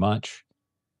me very much.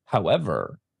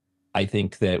 However, I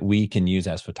think that we can use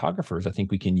as photographers, I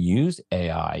think we can use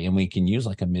AI and we can use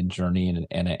like a mid journey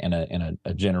and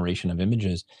a generation of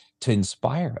images to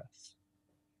inspire us.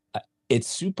 It's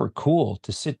super cool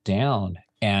to sit down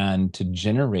and to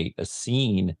generate a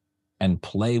scene and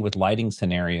play with lighting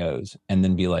scenarios and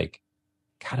then be like,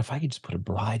 God, if I could just put a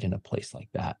bride in a place like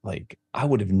that, like I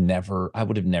would have never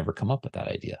come up with that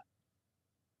idea.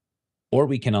 Or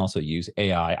we can also use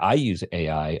AI. I use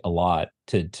AI a lot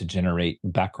to generate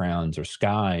backgrounds or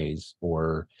skies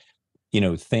or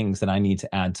things that I need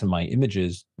to add to my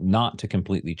images, not to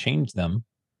completely change them.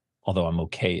 Although I'm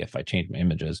okay if I change my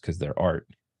images because they're art.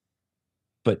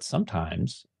 But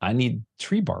sometimes I need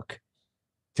tree bark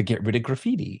to get rid of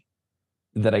graffiti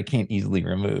that I can't easily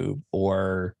remove.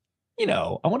 Or,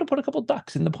 I want to put a couple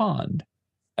ducks in the pond.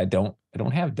 I don't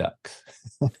have ducks.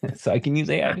 So I can use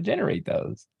AI to generate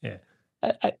those. Yeah.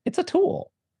 It's a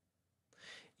tool.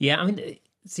 Yeah, I mean,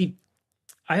 see,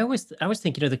 I always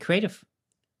think, the creative.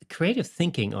 creative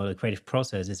thinking or the creative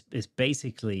process is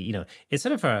basically, it's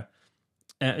sort of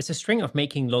it's a string of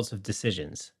making lots of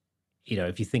decisions.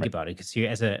 If you think Right. about it, because you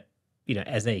as a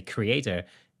as a creator.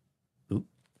 Oop,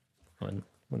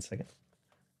 one second.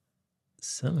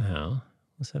 Somehow,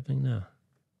 what's happening now?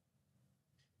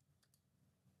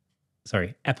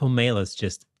 Sorry, Apple Mail has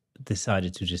just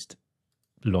decided to just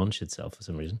launch itself for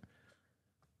some reason.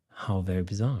 How very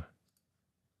bizarre.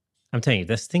 I'm telling you,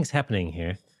 there's things happening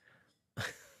here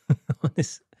on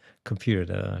this computer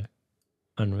that are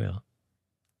unreal.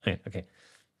 Okay,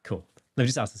 cool. Let me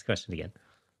just ask this question again.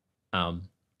 Um,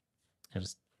 I'll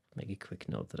just make a quick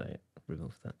note that I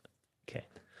removed that. Okay.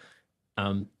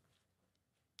 Um,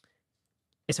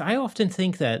 so I often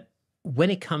think that when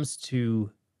it comes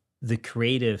to the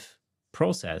creative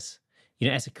process,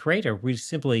 as a creator, we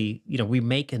simply, we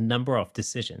make a number of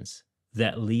decisions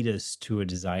that lead us to a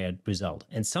desired result.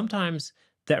 And sometimes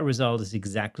that result is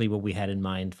exactly what we had in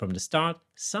mind from the start.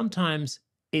 Sometimes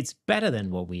it's better than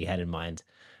what we had in mind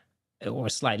or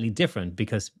slightly different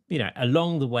because,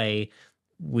 along the way,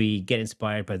 we get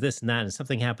inspired by this and that, and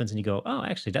something happens and you go, oh,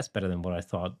 actually, that's better than what I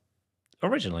thought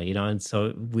originally, and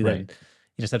so we then,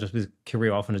 Right. start to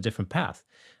career off on a different path.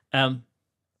 Um,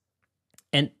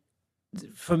 and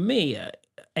for me,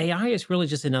 AI is really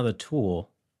just another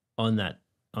tool on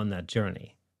that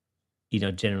journey,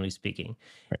 generally speaking.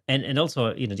 Right. And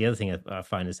also, the other thing I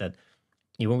find is that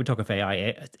when we talk of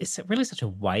AI, it's really such a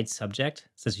wide subject,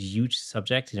 such a huge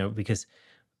subject, because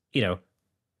you know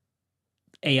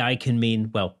AI can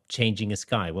mean, well, changing a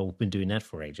sky. Well, we've been doing that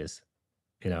for ages.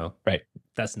 You know, Right.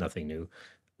 that's nothing new.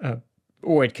 Uh,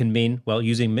 or it can mean, well,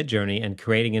 using Midjourney and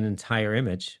creating an entire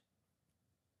image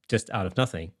just out of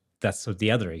nothing. That's sort of the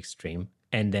other extreme.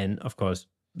 And then, of course,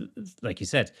 like you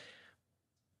said,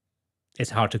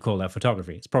 it's hard to call that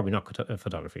photography. It's probably not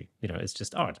photography. It's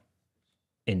just art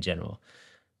in general.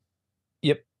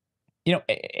 Yep.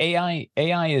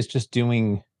 AI is just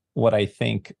doing what I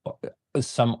think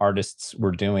some artists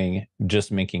were doing,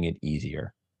 just making it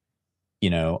easier.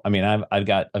 I mean, I've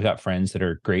got friends that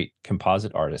are great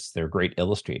composite artists. They're great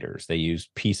illustrators. They use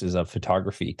pieces of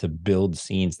photography to build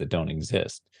scenes that don't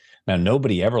exist. Now,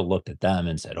 nobody ever looked at them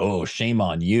and said, "Oh, shame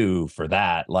on you for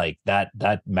that." Like that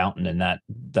mountain and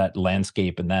that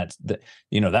landscape and that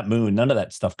moon. None of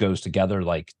that stuff goes together.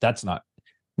 Like that's not.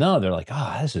 No, they're like,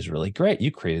 "Oh, this is really great.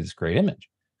 You created this great image."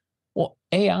 Well,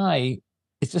 AI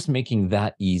is just making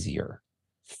that easier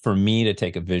for me to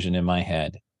take a vision in my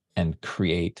head and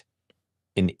create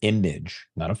an image,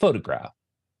 not a photograph.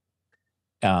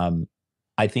 Um,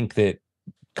 I think that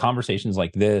conversations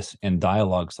like this and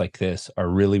dialogues like this are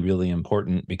really, really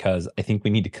important because I think we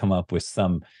need to come up with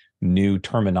some new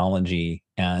terminology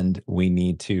and we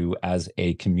need to, as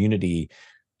a community,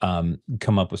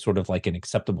 come up with sort of like an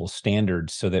acceptable standard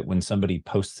so that when somebody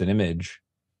posts an image,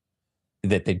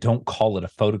 that they don't call it a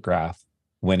photograph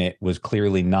when it was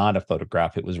clearly not a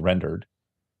photograph, it was rendered.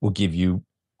 We'll give you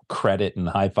credit and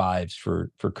high fives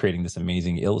for creating this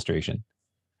amazing illustration.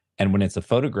 And when it's a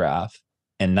photograph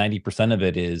and 90% of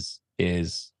it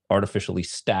is artificially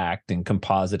stacked and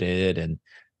composited, and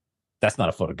that's not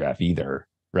a photograph either,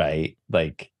 right?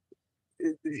 Like,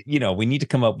 we need to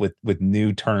come up with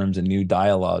new terms and new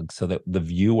dialogue so that the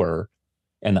viewer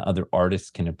and the other artists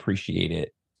can appreciate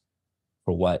it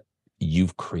for what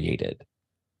you've created.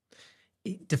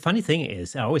 The funny thing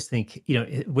is, I always think,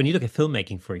 when you look at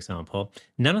filmmaking, for example,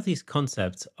 none of these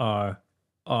concepts are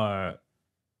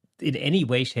in any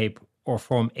way, shape, or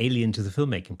form alien to the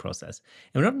filmmaking process.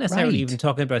 And we're not necessarily even Right.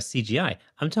 talking about CGI.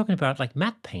 I'm talking about like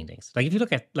matte paintings. Like if you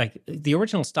look at like the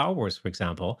original Star Wars, for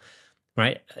example,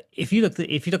 right? If you look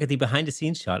at the behind the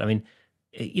scenes shot, I mean,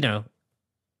 you know,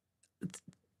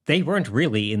 they weren't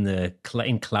really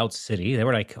in Cloud City. They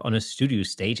were like on a studio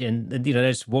stage, and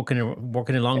they're just walking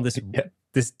along this Yeah.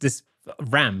 this this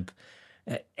ramp.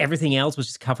 Everything else was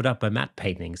just covered up by matte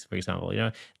paintings, for example.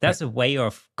 Right. That's a way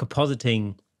of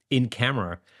compositing in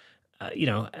camera.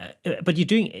 But you're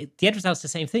doing the end result's the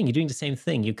same thing. You're doing the same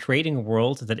thing. You're creating a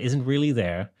world that isn't really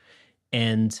there,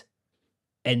 and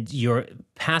you're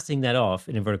passing that off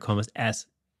in inverted commas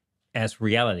as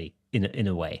reality in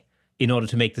a way in order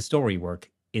to make the story work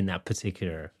in that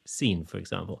particular scene, for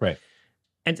example. Right.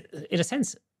 And in a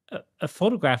sense, a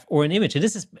photograph or an image, and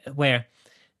this is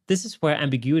where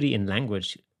ambiguity in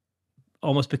language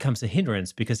almost becomes a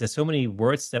hindrance because there's so many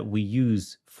words that we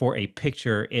use for a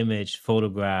picture, image,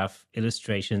 photograph,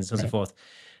 illustrations, and so Right. forth.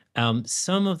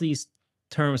 Some of these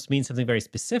terms mean something very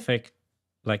specific,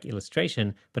 like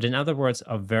illustration, but in other words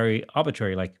are very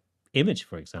arbitrary, like image,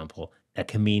 for example, that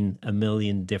can mean a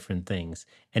million different things.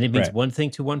 And it means Right. one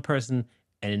thing to one person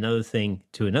and another thing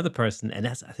to another person, and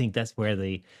I think that's where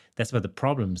the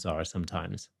problems are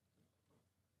sometimes.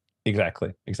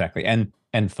 Exactly, exactly.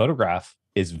 And photograph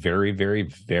is very, very,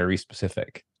 very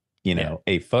specific. You Yeah. know,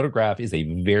 a photograph is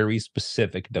a very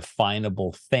specific,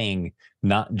 definable thing,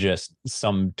 not just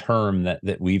some term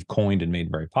that we've coined and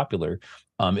made very popular.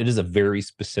 It is a very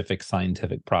specific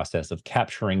scientific process of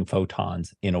capturing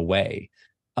photons in a way.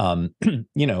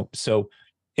 So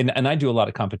and I do a lot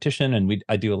of competition and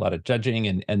I do a lot of judging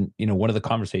and one of the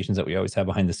conversations that we always have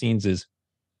behind the scenes is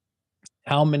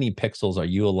how many pixels are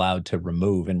you allowed to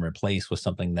remove and replace with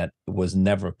something that was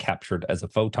never captured as a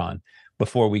photon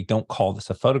before we don't call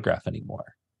this a photograph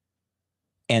anymore?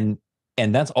 And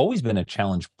and that's always been a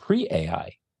challenge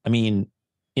pre-AI. I mean,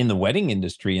 in the wedding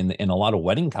industry, in a lot of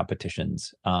wedding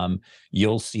competitions,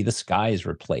 you'll see the skies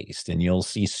replaced, and you'll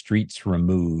see streets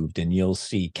removed, and you'll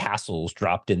see castles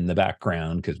dropped in the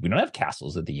background because we don't have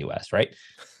castles in the U.S., right?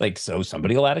 Like, so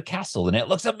somebody will add a castle, and it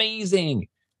looks amazing.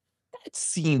 That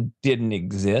scene didn't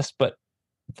exist, but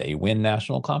they win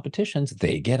national competitions,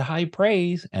 they get high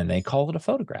praise, and they call it a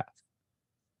photograph.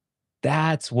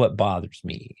 That's what bothers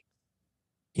me,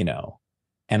 you know.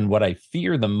 And what I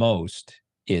fear the most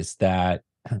is that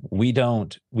we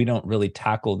don't really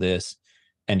tackle this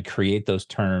and create those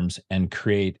terms and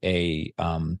create a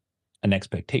an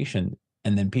expectation,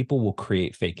 and then people will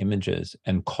create fake images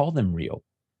and call them real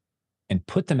and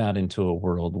put them out into a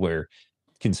world where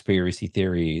conspiracy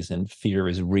theories and fear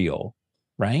is real,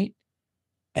 right?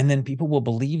 And then people will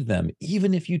believe them,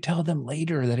 even if you tell them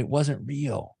later that it wasn't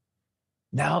real.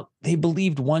 Now they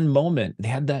believed one moment, they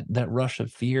had that rush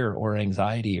of fear or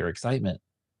anxiety or excitement.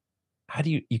 How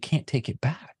do you can't take it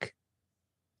back?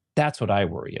 That's what I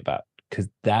worry about because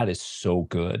that is so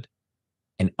good,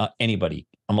 and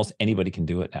almost anybody can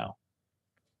do it now.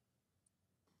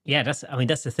 Yeah, I mean,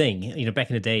 that's the thing. Back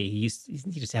in the day, you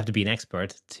just have to be an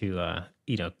expert to,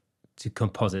 to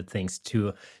composite things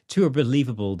to a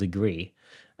believable degree.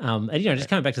 And just Right.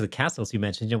 coming back to the castles you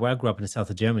mentioned, where I grew up in the south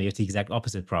of Germany, it's the exact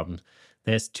opposite problem.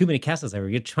 There's too many castles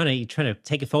everywhere. You're trying to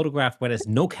take a photograph where there's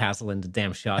no castle in the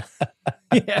damn shot.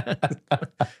 Yeah,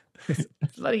 it's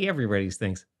bloody everywhere. These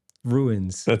things,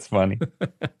 ruins. That's funny.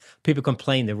 People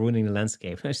complain they're ruining the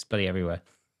landscape. It's just bloody everywhere.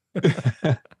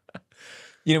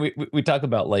 We talk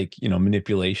about like,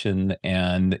 manipulation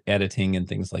and editing and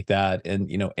things like that. And,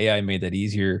 AI made that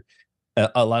easier.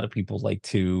 A lot of people like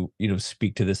to,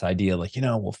 speak to this idea like,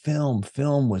 well,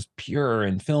 film was pure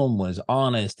and film was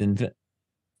honest and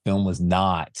film was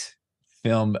not.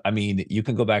 Film, I mean, you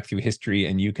can go back through history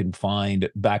and you can find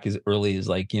back as early as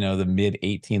like, the late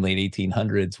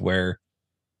 1800s where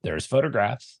there's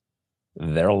photographs,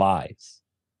 they're lies.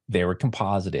 They were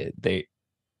composited. It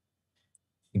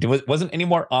wasn't any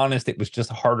more honest. It was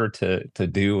just harder to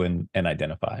do and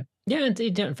identify. Yeah,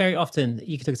 and very often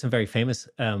you could look at some very famous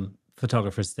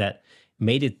photographers that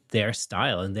made it their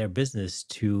style and their business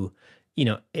to,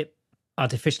 it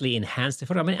artificially enhance the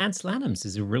photo. I mean, Ansel Adams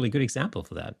is a really good example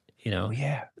for that. Oh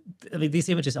yeah. I mean, these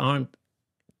images aren't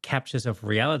captures of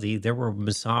reality; they were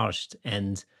massaged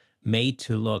and made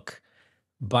to look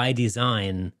by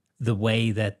design the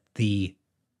way that the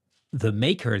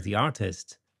maker, the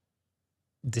artist,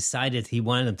 decided he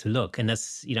wanted them to look, and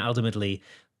that's ultimately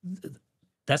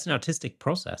that's an artistic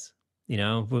process.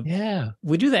 Yeah.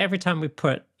 We do that every time we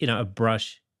put a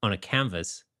brush on a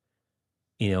canvas.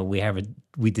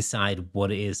 We decide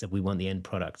what it is that we want the end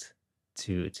product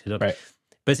to look. Right.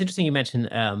 But it's interesting you mentioned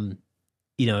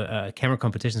camera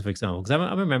competitions, for example, because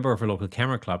I'm a member of a local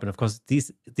camera club, and of course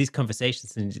these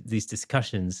conversations and these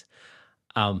discussions,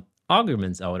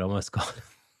 arguments, I would almost call it.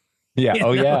 Yeah. you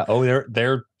Oh know yeah. Oh,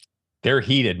 they're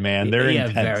heated, man. They're Yeah,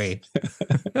 intense. very.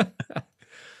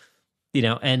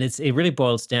 And it really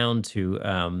boils down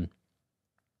to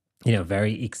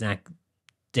very exact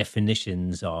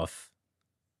definitions of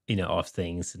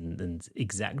things and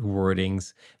exact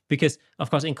wordings, because of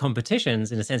course in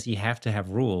competitions, in a sense, you have to have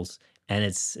rules, and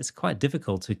it's quite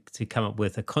difficult to come up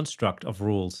with a construct of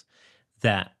rules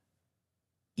that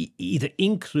either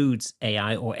includes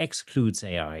AI or excludes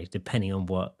AI, depending on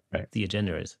what Right. the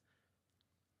agenda is.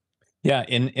 Yeah.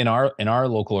 In our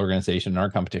local organization, in our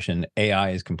competition, AI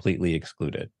is completely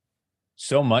excluded.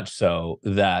 So much so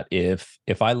that if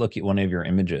I look at one of your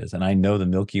images and I know the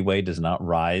Milky Way does not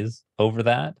rise over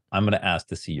that, I'm going to ask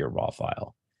to see your raw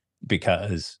file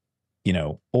because,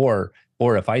 or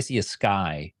if I see a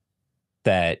sky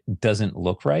that doesn't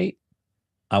look right,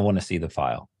 I want to see the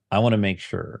file. I want to make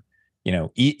sure,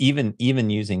 even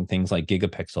using things like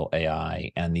gigapixel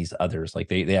AI and these others, like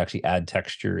they actually add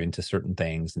texture into certain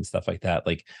things and stuff like that.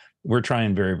 Like we're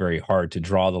trying very, very hard to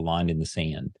draw the line in the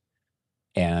sand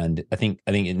And I think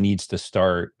it needs to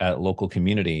start at local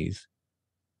communities,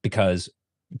 because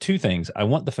two things: I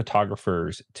want the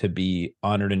photographers to be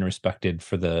honored and respected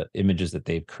for the images that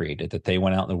they've created, that they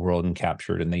went out in the world and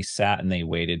captured, and they sat and they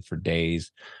waited for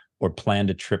days or planned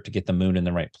a trip to get the moon in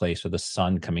the right place or the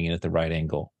sun coming in at the right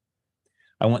angle.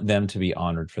 I want them to be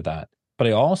honored for that. But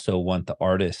I also want the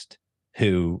artist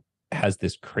who has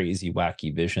this crazy,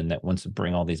 wacky vision that wants to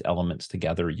bring all these elements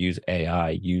together, use AI,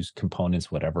 use components,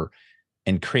 whatever,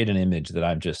 and create an image that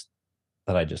I just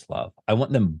love. I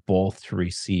want them both to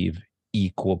receive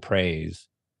equal praise,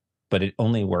 but it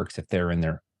only works if they're in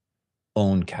their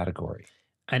own category.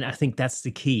 And I think that's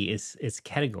the key is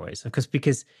categories,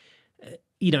 because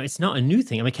it's not a new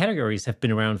thing. I mean, categories have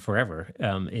been around forever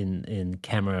in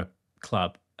camera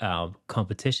club Right.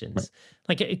 competitions.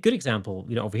 Like a good example,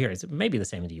 over here is maybe the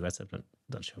same in the US. I'm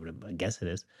not sure, but I guess it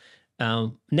is.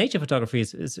 Nature photography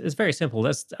is very simple.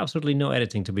 There's absolutely no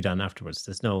editing to be done afterwards.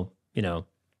 There's no,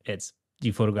 it's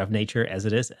you photograph nature as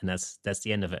it is, and that's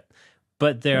the end of it.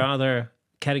 But there Yeah. are other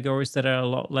categories that are a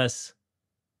lot less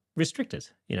restricted,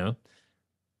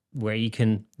 where you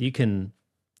can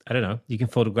I don't know, you can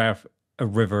photograph a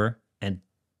river and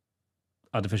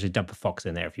artificially dump a fox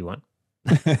in there if you want.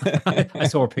 I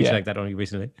saw a picture Yeah. like that only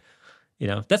recently.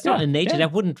 That's not Yeah. in nature.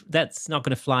 Yeah. That's not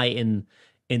going to fly in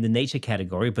the nature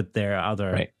category, but there are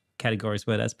other Right. categories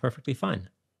where that's perfectly fine.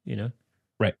 You know?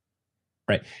 Right.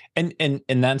 Right. And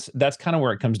that's kind of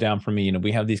where it comes down for me.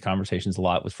 We have these conversations a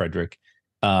lot with Frederick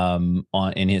on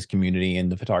in his community,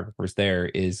 and the photographers there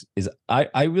is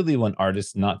I really want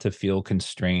artists not to feel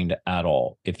constrained at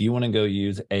all. If you want to go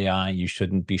use AI, you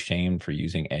shouldn't be shamed for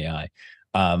using AI.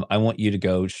 I want you to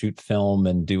go shoot film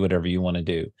and do whatever you want to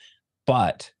do.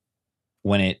 But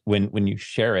when you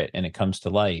share it and it comes to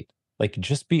light, like,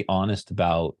 just be honest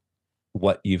about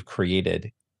what you've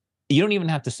created. You don't even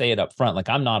have to say it up front. Like,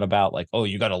 I'm not about like, oh,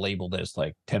 you got to label this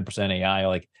like 10% AI.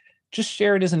 Like, just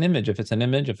share it as an image. If it's an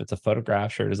image, if it's a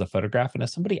photograph, share it as a photograph. And if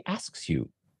somebody asks you,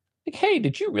 like, hey,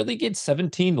 did you really get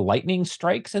 17 lightning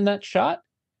strikes in that shot?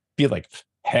 Be like,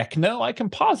 heck no, I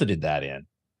composited that in.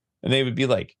 And they would be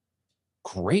like,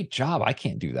 great job. I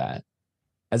can't do that.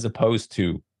 As opposed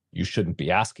to, you shouldn't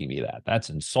be asking me that. That's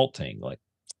insulting. Like,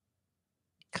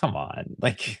 come on.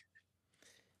 Like,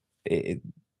 it,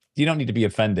 you don't need to be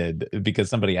offended because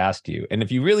somebody asked you. And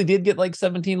if you really did get like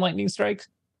 17 lightning strikes,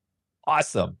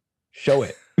 awesome. Show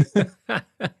it.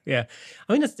 Yeah,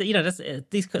 I mean that's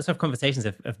these sort of conversations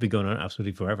have been going on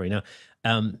absolutely forever.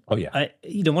 Oh yeah.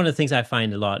 One of the things I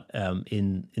find a lot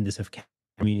in this sort of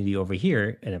community over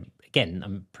here, and again,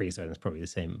 I'm pretty certain it's probably the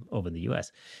same over in the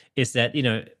US, is that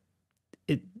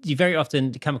you very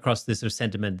often come across this sort of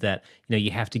sentiment that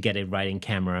you have to get it right in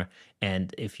camera,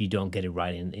 and if you don't get it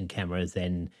right in camera,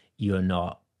 then you're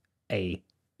not a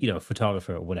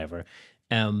photographer or whatever.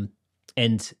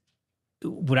 And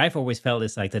what I've always felt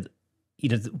is like that,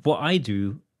 what I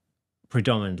do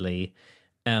predominantly,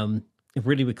 it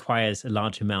really requires a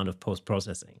large amount of post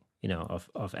processing,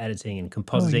 of editing and Oh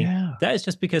compositing. yeah. That is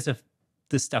just because of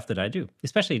the stuff that I do.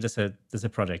 Especially there's a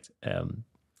project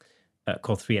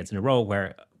called Three Ads in a Row,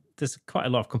 where there's quite a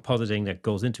lot of compositing that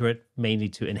goes into it, mainly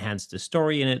to enhance the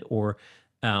story in it, or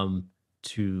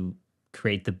to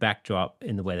create the backdrop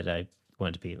in the way that I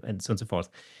want it to be, and so on and so forth.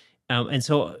 And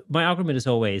so my argument is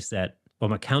always that, well,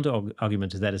 my counter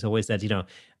argument to that is always that,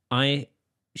 I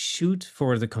shoot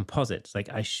for the composites, like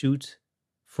I shoot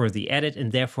for the edit,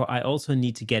 and therefore I also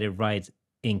need to get it right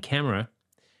in camera,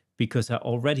 because I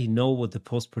already know what the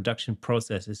post production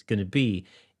process is going to be.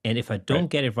 And if I Right. don't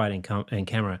get it right in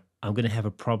camera, I'm going to have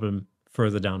a problem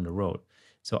further down the road.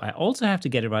 So I also have to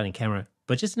get it right in camera,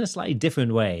 but just in a slightly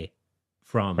different way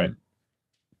Right. from,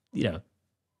 you know,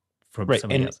 from Right.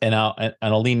 somebody And else.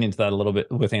 and I'll lean into that a little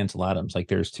bit with Ansel Adams. Like,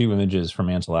 there's two images from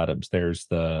Ansel Adams. There's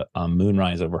the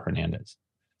moonrise over Hernandez.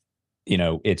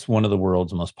 It's one of the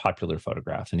world's most popular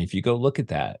photographs. And if you go look at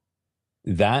that,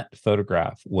 that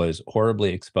photograph was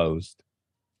horribly exposed.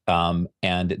 And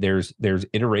there's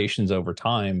iterations over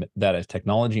time that, as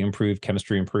technology improved,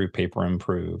 chemistry improved, paper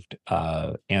improved,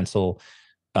 Ansel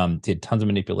did tons of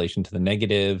manipulation to the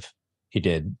negative. He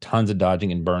did tons of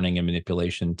dodging and burning and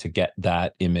manipulation to get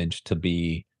that image to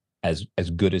be as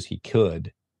good as he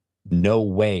could. No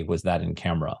way was that in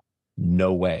camera.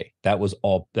 No way. That was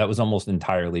almost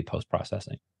entirely post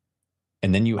processing.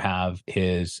 And then you have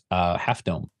his half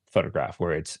dome photograph,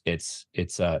 where it's is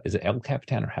it El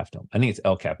Capitan or half dome? I think it's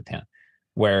El Capitan,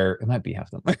 where it might be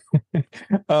half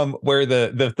dome. Where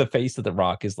the face of the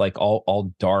rock is like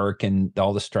all dark, and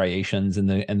all the striations in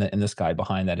the sky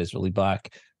behind that is really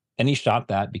black. And he shot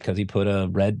that because he put a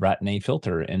red Retin-A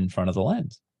filter in front of the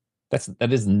lens.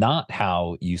 that is not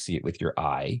how you see it with your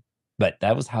eye, but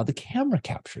that was how the camera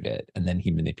captured it, and then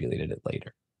he manipulated it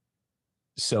later.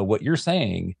 So what you're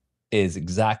saying is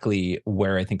exactly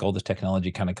where I think all this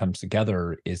technology kind of comes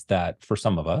together, is that for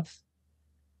some of us,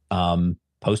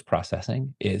 post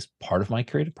processing is part of my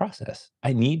creative process.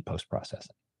 I need post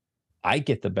processing. I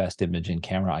get the best image in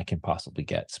camera I can possibly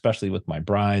get, especially with my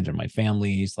brides or my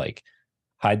families. Like,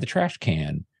 hide the trash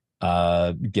can,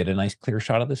 get a nice clear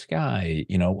shot of the sky.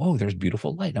 You know, oh, there's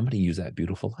beautiful light. I'm going to use that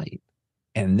beautiful light.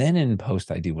 And then in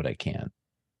post, I do what I can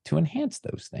to enhance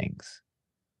those things.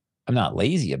 I'm not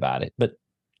lazy about it, but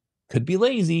could be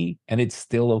lazy and it's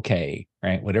still okay,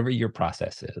 right? Whatever your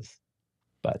process is.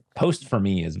 But post for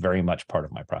me is very much part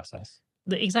of my process.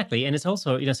 Exactly. And it's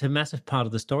also, it's a massive part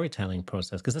of the storytelling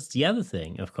process, because that's the other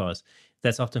thing, of course,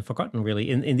 that's often forgotten really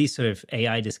in these sort of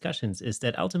AI discussions, is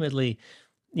that ultimately,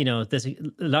 there's a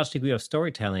large degree of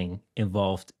storytelling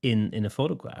involved in a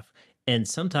photograph. And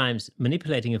sometimes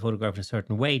manipulating a photograph in a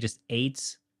certain way just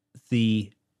aids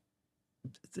the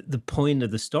the point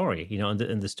of the story, and the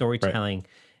Right. storytelling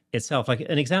itself. Like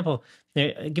an example,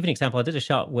 give an example. I did a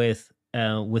shot with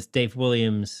Dave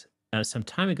Williams some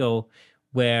time ago,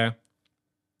 where,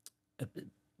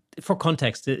 for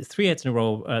context, the three hits in a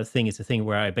row thing is a thing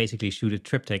where I basically shoot a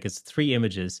triptych. It's three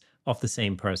images of the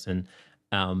same person,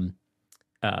 um,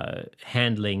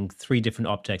 handling three different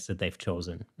objects that they've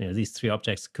chosen. These three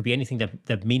objects could be anything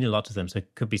that mean a lot to them. So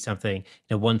it could be something.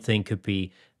 One thing could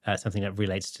be something that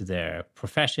relates to their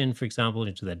profession, for example,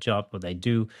 into their job, what they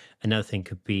do. Another thing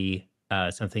could be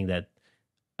something that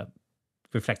uh,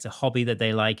 reflects a hobby that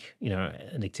they like,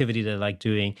 an activity they like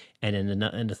doing, and then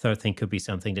and the third thing could be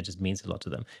something that just means a lot to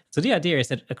them. So the idea is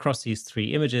that across these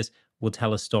three images, we'll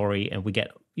tell a story, and we get,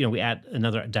 we add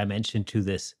another dimension to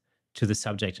the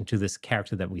subject and to this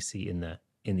character that we see in the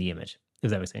image, if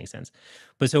that makes any sense.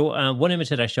 But so one image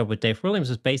that I showed with Dave Williams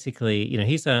was basically,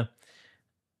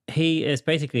 he is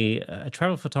basically a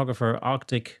travel photographer,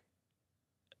 Arctic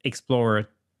explorer,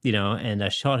 and I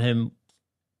shot him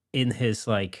in his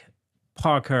like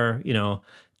Parker,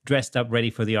 dressed up, ready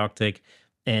for the Arctic.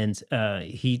 And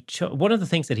one of the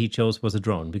things that he chose was a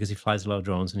drone, because he flies a lot of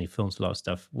drones and he films a lot of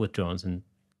stuff with drones and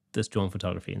does drone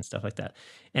photography and stuff like that.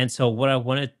 And so what I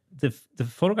wanted, the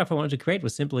photograph I wanted to create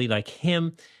was simply like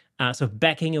him, sort of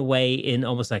backing away in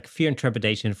almost like fear and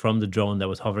trepidation from the drone that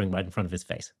was hovering right in front of his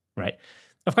face. Right.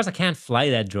 Of course, I can't fly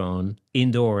that drone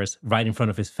indoors right in front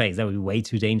of his face. That would be way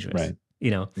too dangerous.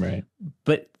 Right. Right.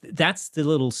 But that's the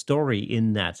little story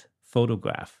in that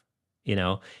photograph, you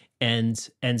know and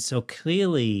so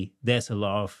clearly there's a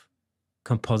lot of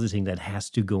compositing that has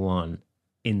to go on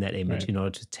in that image Right. in order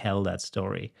to tell that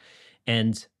story.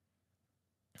 And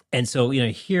and so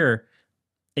here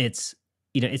it's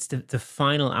it's the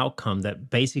final outcome that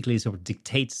basically sort of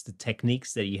dictates the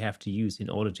techniques that you have to use in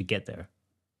order to get there,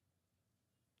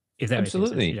 if that makes any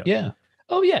sense. Absolutely. Yeah.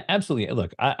 Oh yeah, absolutely.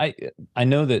 Look, I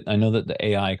know that the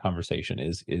AI conversation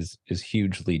is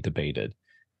hugely debated.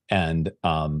 And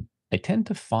I tend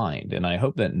to find, and I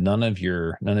hope that none of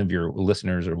your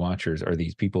listeners or watchers are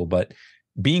these people, but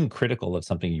being critical of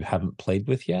something you haven't played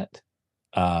with yet,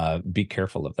 be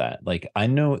careful of that. Like, I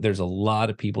know there's a lot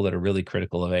of people that are really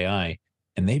critical of AI,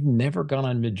 and they've never gone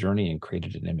on Midjourney and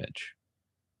created an image.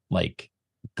 Like,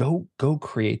 go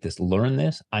create this, learn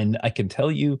this. I can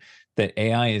tell you that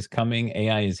AI is coming,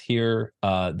 AI is here.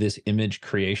 This image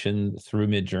creation through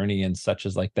Midjourney and such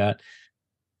as like that,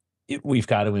 we've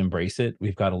got to embrace it.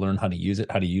 We've got to learn how to use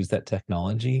it, how to use that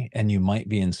technology, and you might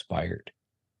be inspired.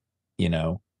 You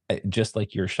know, just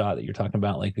like your shot that you're talking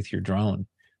about, like with your drone.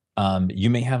 You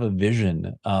may have a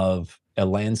vision of a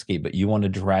landscape, but you want a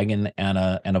dragon and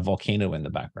a volcano in the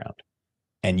background,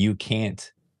 and you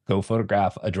can't go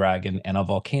photograph a dragon and a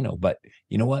volcano. But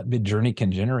you know what? Midjourney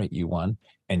can generate you one,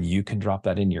 and you can drop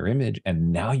that in your image,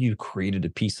 and now you created a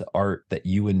piece of art that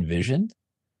you envisioned.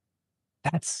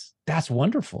 That's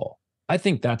wonderful. I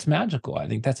think that's magical. I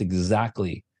think that's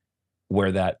exactly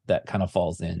where that kind of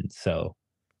falls in. So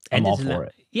I'm And all for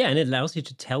it. yeah, and it allows you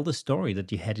to tell the story that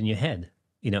you had in your head,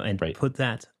 and Right. put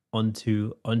that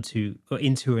onto or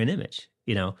into an image,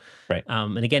 Right.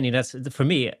 and again, that's for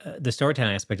me, the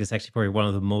storytelling aspect is actually probably one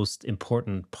of the most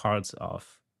important parts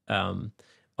of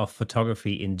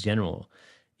photography in general,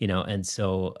 and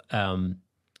so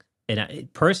and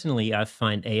personally, I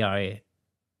find AI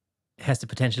has the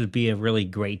potential to be a really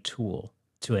great tool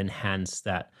to enhance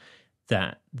that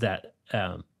that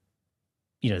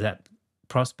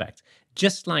prospect.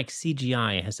 Just like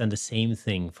CGI has done the same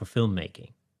thing for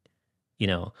filmmaking, you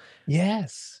know.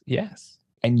 Yes. Yes.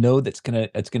 I know that's gonna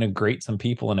it's gonna grate some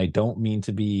people, and I don't mean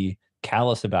to be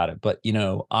callous about it. But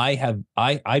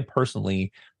I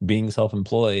personally, being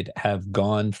self-employed, have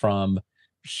gone from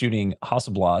shooting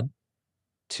Hasselblad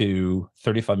to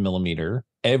 35 millimeter.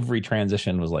 Every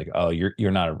transition was like, oh,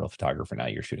 you're not a real photographer now.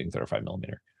 You're shooting 35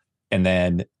 millimeter. And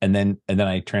then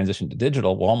I transitioned to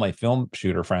digital. Well, all my film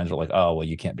shooter friends were like, oh, well,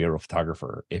 you can't be a real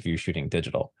photographer if you're shooting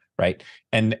digital, right?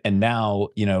 And now,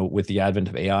 with the advent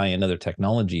of AI and other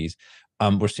technologies,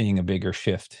 we're seeing a bigger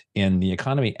shift in the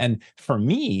economy. And for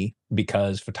me,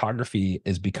 because photography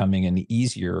is becoming an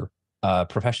easier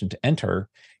profession to enter,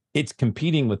 it's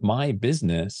competing with my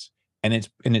business, and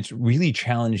it's really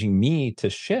challenging me to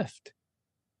shift,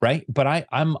 right? But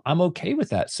I'm okay with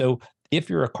that. So if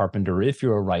you're a carpenter, if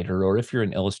you're a writer, or if you're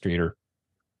an illustrator,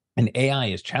 and AI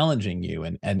is challenging you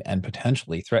and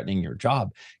potentially threatening your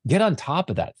job, get on top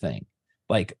of that thing.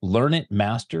 Like, learn it,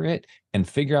 master it, and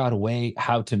figure out a way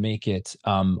how to make it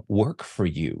work for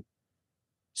you,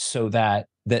 so that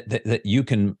you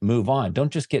can move on.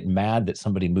 Don't just get mad that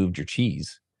somebody moved your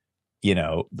cheese.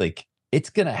 Like, it's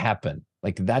gonna happen.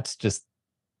 Like, that's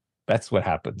what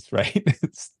happens, right?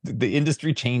 The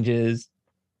industry changes.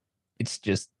 It's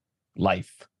just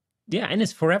life. Yeah, and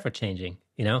it's forever changing.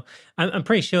 I'm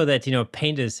pretty sure that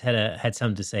painters had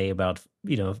something to say about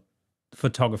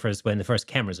photographers when the first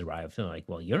cameras arrived. They're like,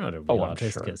 well, you're not a real Oh, I'm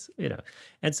artist sure. because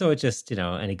and so it just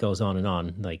and it goes on and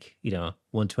on, like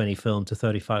 120 film to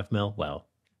 35 mil. Well,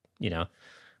 you know,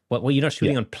 what? Well, you're not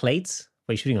shooting Yeah. on plates.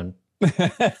 Well, you're shooting on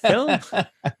film.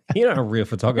 You're not a real You're not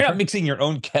photographer. mixing your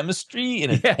own chemistry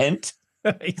in a Yeah, tent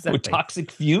with exactly.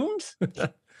 toxic fumes.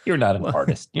 You're not an Well,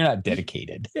 artist. You're not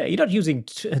dedicated. yeah, you're not using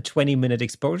 20-minute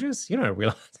exposures. You're not a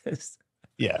real artist.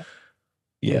 Yeah.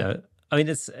 you Yeah. know I mean,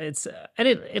 it's and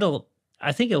it'll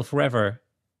I think it'll forever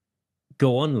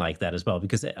go on like that as well,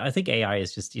 because I think AI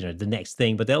is just the next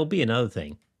thing, but there'll be another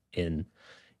thing in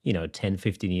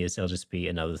 10-15 years. There'll just be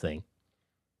another thing.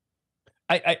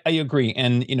 I agree.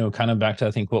 And, kind of back to,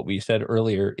 I think, what we said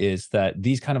earlier, is that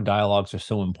these kind of dialogues are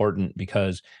so important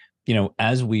because,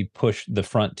 as we push the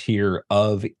frontier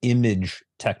of image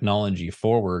technology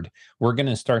forward, we're going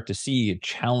to start to see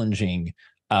challenging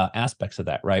aspects of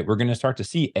that, right? We're going to start to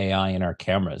see AI in our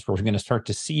cameras. We're going to start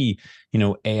to see,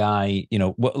 AI,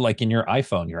 like in your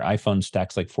iPhone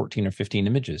stacks like 14 or 15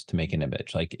 images to make an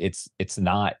image. Like, it's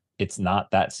not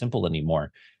that simple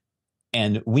anymore.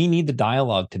 And we need the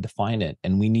dialogue to define it,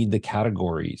 and we need the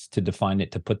categories to define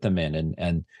it, to put them in.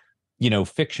 And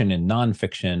fiction and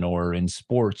nonfiction, or in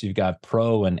sports you've got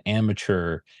pro and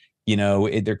amateur.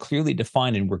 They're clearly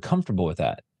defined, and we're comfortable with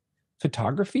that.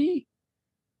 Photography,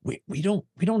 we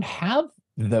don't have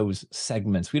those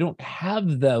segments. We don't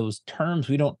have those terms.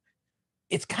 We don't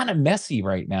It's kind of messy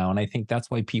right now, and I think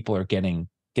that's why people are getting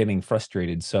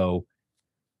frustrated. So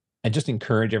I just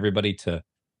encourage everybody to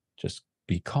just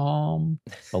be calm,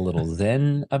 a little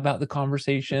zen about the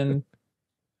conversation,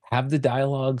 have the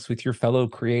dialogues with your fellow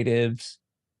creatives,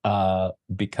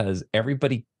 because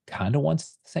everybody kind of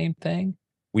wants the same thing.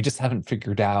 We just haven't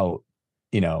figured out,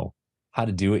 how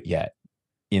to do it yet.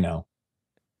 You know,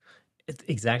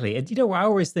 Exactly. And I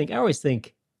always think,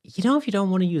 if you don't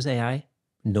want to use AI,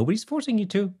 nobody's forcing you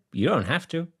to. You don't have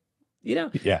to. yeah,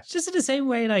 It's just in the same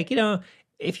way, like,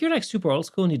 if you're like super old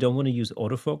school and you don't want to use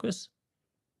autofocus,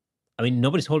 I mean,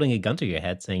 nobody's holding a gun to your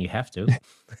head saying you have to.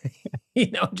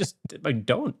 Just like,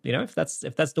 don't. If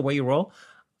that's the way you roll,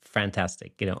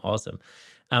 fantastic. Awesome.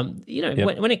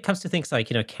 yep, When it comes to things like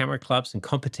camera clubs and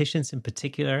competitions in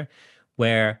particular,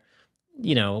 where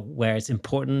where it's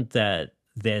important that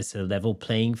there's a level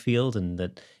playing field, and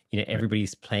that right,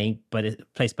 everybody's playing, but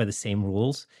it plays by the same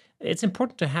rules. It's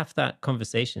important to have that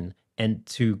conversation and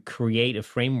to create a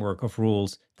framework of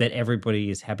rules that everybody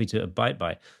is happy to abide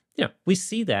by. We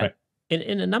see right, that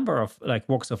in a number of like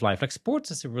walks of life. Like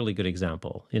sports is a really good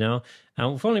example.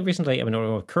 We've only recently, I mean,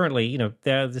 or currently,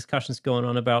 there are discussions going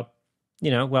on about,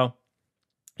 well,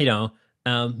 you know,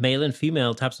 male and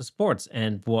female types of sports,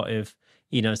 and what if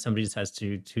somebody decides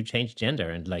to change gender,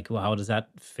 and like, well, how does that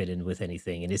fit in with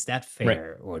anything, and is that right,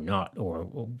 fair or not, or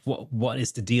what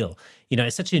is the deal?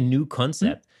 It's such a new mm,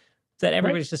 concept that right.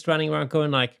 everybody's just running around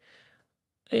going like,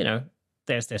 you know,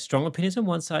 there's strong opinions on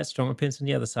one side, strong opinions on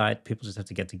the other side. People just have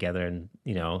to get together and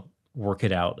work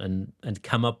it out, and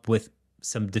come up with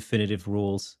some definitive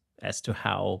rules as to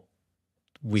how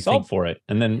we Solve think. for it,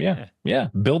 and then yeah, Yeah, yeah,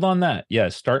 build on that. Yeah,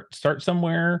 start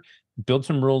somewhere, build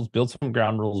some rules, build some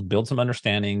ground rules, build some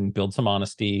understanding, build some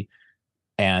honesty.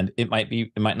 And it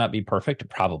might not be perfect. It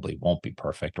probably won't be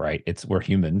perfect, right? We're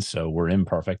humans, so we're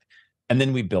imperfect. And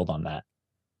then we build on that,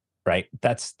 right?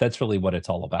 That's really what it's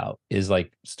all about. Is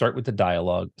like, start with the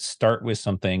dialogue, start with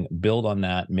something, build on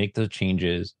that, make those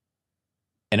changes,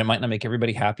 And it might not make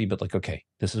everybody happy, but like, okay,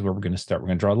 this is where we're going to start. We're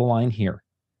going to draw the line here,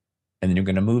 and then you're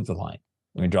going to move the line.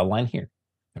 We're going to draw a line here,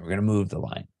 and we're going to move the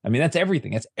line. I mean, that's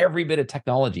everything. That's every bit of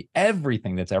technology,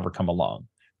 everything that's ever come along.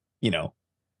 You know,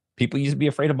 people used to be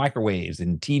afraid of microwaves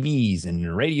and TVs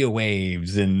and radio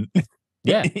waves, and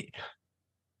Yeah,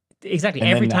 exactly. and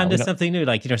Every then time now, there's something new,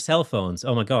 like cell phones.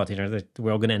 Oh my god,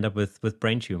 we're all going to end up with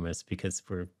brain tumors because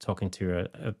we're talking to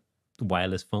a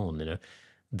wireless phone.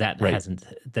 That right?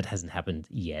 hasn't happened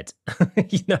yet.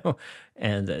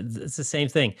 And it's the same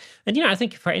thing. And I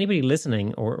think for anybody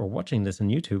listening or watching this on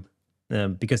YouTube,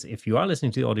 because if you are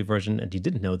listening to the audio version and you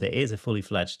didn't know, there is a fully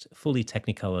fledged, fully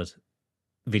technicolored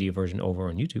video version over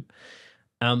on YouTube.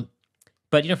 Um,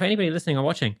 but for anybody listening or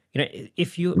watching,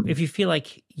 if you feel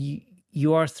like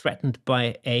you are threatened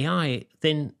by AI,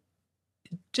 then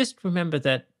just remember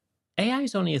that AI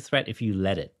is only a threat if you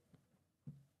let it.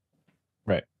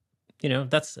 Right.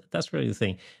 That's really the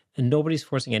thing. And nobody's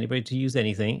forcing anybody to use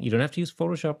anything. You don't have to use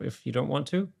Photoshop if you don't want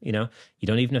to. You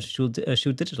don't even have to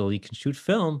shoot digital. You can shoot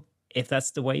film if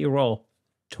that's the way you roll.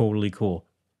 Totally cool.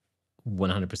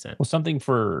 100%. Well, something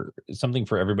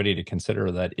for everybody to consider,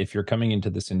 that if you're coming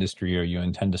into this industry or you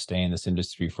intend to stay in this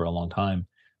industry for a long time,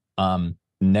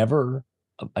 never,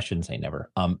 I shouldn't say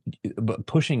never, but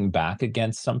pushing back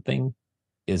against something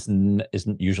isn't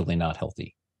usually not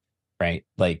healthy, right?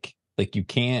 Like you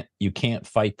can't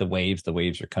fight the waves. The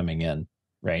waves are coming in,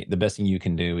 right? The best thing you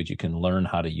can do is you can learn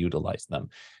how to utilize them.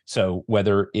 So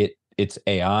whether it's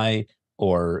AI,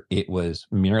 or it was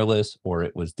mirrorless, or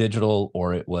it was digital,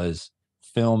 or it was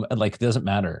film, like, it doesn't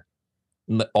matter.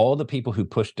 All the people who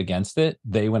pushed against it,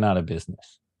 they went out of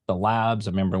business. The labs, I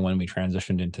remember when we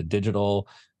transitioned into digital,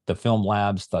 the film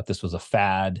labs thought this was a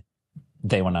fad.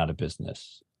 They went out of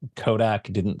business. Kodak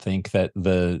didn't think that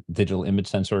the digital image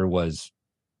sensor was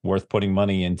worth putting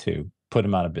money into, put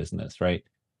them out of business, right?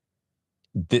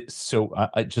 So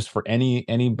I just, for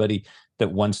anybody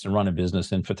that wants to run a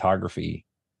business in photography,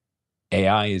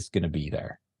 AI is going to be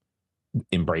there.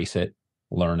 Embrace it,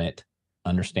 learn it,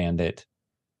 understand it.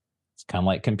 It's kind of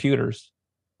like computers.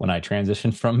 When I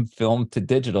transitioned from film to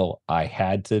digital, I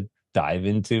had to dive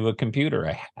into a computer.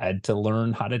 I had to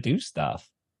learn how to do stuff.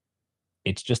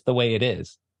 It's just the way it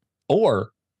is.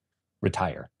 Or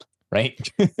retire, right?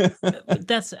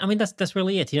 That's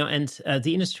really it. And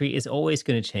the industry is always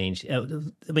going to change.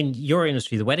 Your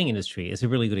industry, the wedding industry, is a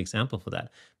really good example for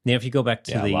that. If you go back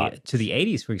to Yeah, a lot. the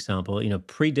 80s, for example,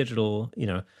 pre-digital,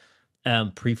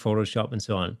 pre-Photoshop and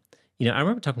so on. I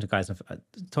remember talking to guys. I've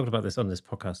talked about this on this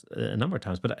podcast a number of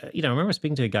times, but I remember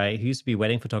speaking to a guy who used to be a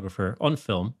wedding photographer on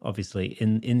film, obviously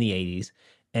in the 80s,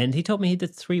 and he told me he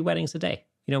did 3 weddings a day.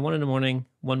 One in the morning,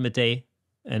 one midday,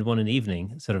 and one in the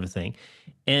evening, sort of a thing.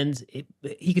 And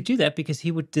he could do that because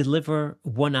he would deliver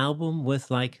one album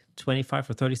with like 25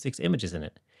 or 36 images in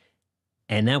it,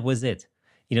 and that was it.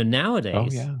 Oh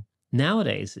Nowadays,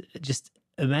 yeah. just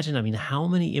imagine. I mean, how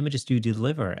many images do you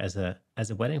deliver as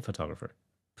a wedding photographer?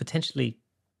 Potentially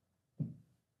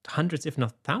hundreds, if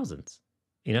not thousands.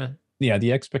 You know, Yeah,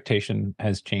 the expectation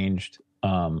has changed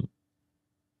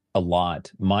a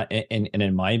lot. And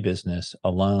in my business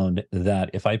alone, that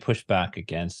if I push back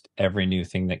against every new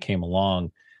thing that came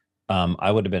along,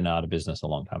 I would have been out of business a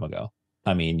long time ago.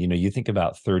 I mean, you think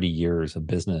about 30 years of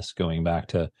business going back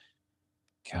to,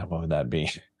 God, what would that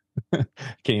be? Can't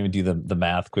even do the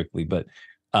math quickly, but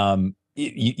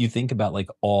you think about like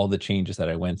all the changes that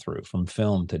I went through from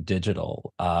film to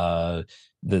digital,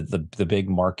 the big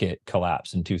market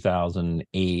collapse in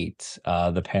 2008,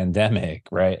 the pandemic,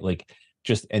 right? Like,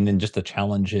 and then just the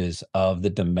challenges of the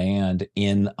demand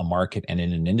in a market and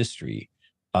in an industry.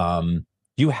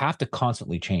 You have to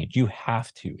constantly change. You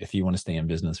have to, if you want to stay in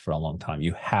business for a long time,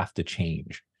 you have to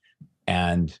change.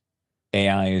 And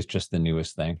AI is just the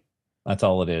newest thing. That's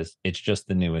all it is. It's just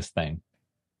the newest thing,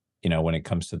 when it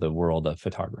comes to the world of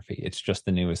photography. It's just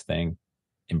the newest thing.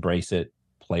 Embrace it,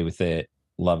 play with it,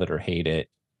 love it or hate it.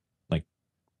 Like,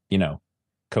 you know,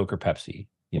 Coke or Pepsi,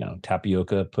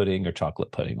 tapioca pudding or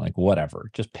chocolate pudding, like whatever.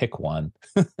 Just pick one.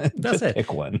 that's Just it.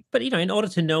 pick one. But in order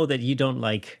to know that you don't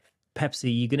like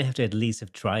Pepsi, you're gonna have to at least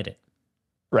have tried it.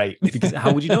 Right. Because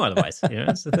how would you know otherwise?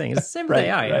 That's the thing. It's the same with Right.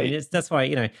 AI. I mean, Right. that's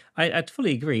why I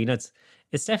fully agree.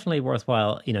 It's definitely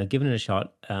worthwhile. Giving it a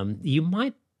shot. You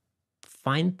might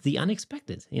find the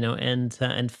unexpected.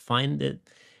 And find that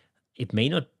it may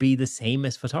not be the same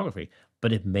as photography,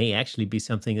 but it may actually be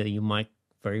something that you might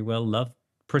very well love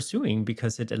pursuing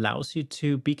because it allows you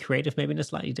to be creative, maybe in a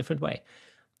slightly different way.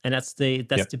 And that's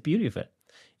Yep. the beauty of it.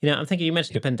 I'm thinking you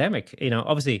mentioned the Yep. pandemic.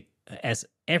 Obviously, as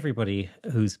everybody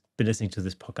who's been listening to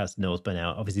this podcast knows by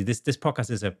now, obviously this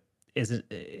podcast is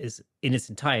in its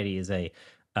entirety is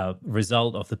a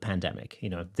result of the pandemic. It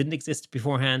didn't exist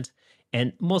beforehand,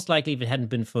 and most likely, if it hadn't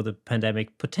been for the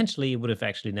pandemic, potentially it would have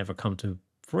actually never come to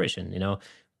fruition. Right.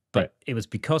 But it was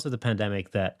because of the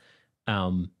pandemic that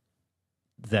um,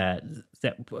 that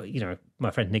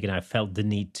my friend Nick and I felt the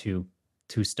need to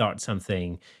start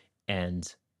something,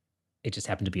 and it just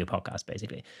happened to be a podcast,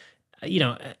 basically.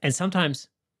 And sometimes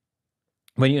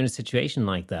when you're in a situation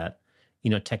like that,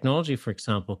 technology, for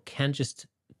example, can just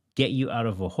get you out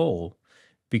of a hole,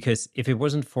 because if it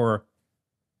wasn't for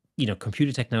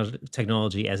computer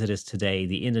technology as it is today,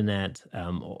 the internet,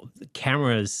 or the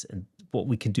cameras, and what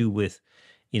we can do with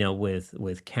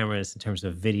cameras in terms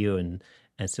of video and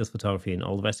stills photography and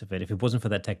all the rest of it. If it wasn't for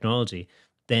that technology,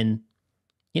 then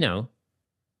you know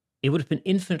it would have been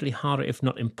infinitely harder, if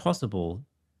not impossible,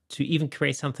 to even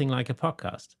create something like a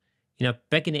podcast.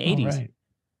 Back in the Oh, 80s, right.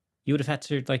 you would have had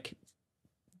to like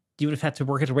you would have had to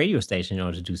work at a radio station in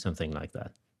order to do something like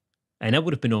that, and that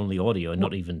would have been only audio and Well,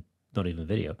 not even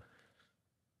video.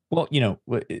 well,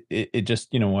 it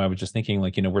just, I was just thinking,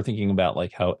 like, we're thinking about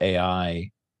like how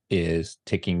AI is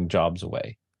taking jobs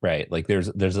away, right? Like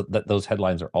those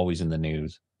headlines are always in the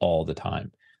news all the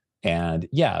time. And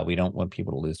yeah, we don't want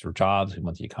people to lose their jobs. We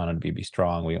want the economy to be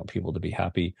strong. We want people to be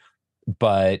happy.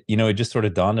 But, it just sort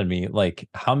of dawned on me, like,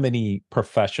 how many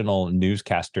professional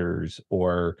newscasters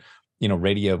or,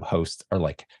 radio hosts are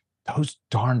like, those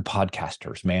darn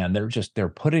podcasters, man. They're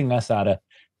putting us out of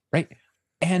right.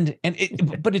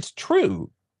 But it's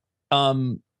true.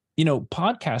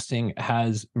 Podcasting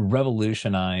has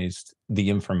revolutionized the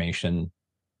information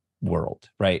world,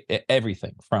 right?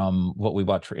 Everything from what we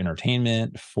watch for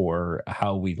entertainment, for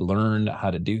how we learn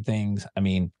how to do things. I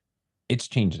mean, it's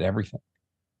changed everything.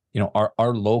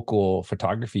 Our local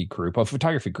photography group, or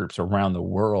photography groups around the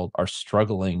world, are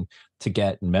struggling to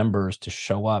get members to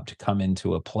show up, to come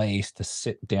into a place, to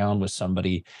sit down with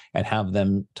somebody and have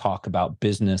them talk about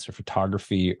business or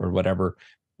photography or whatever.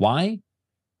 Why?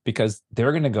 Because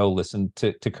they're going to go listen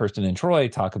to Kirsten and Troy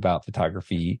talk about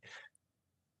photography,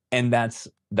 and that's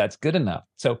good enough.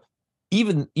 So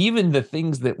even the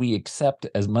things that we accept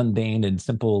as mundane and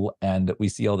simple and that we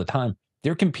see all the time,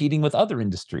 they're competing with other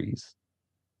industries,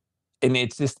 and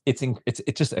it's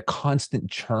just a constant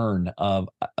churn of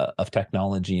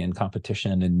technology and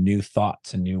competition and new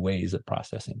thoughts and new ways of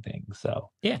processing things.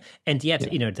 So Yeah, and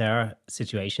yet, yeah, there are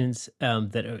situations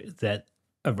that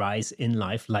arise in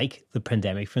life, like the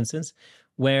pandemic, for instance,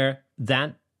 where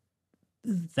that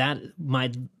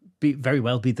might be very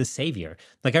well be the savior.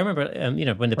 Like I remember,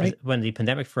 right, when the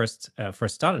pandemic first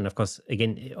started, and of course,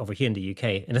 again over here in the UK,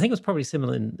 and I think it was probably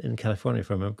similar in California, if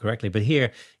I remember correctly. But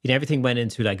here, everything went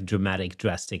into like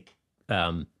drastic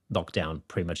lockdown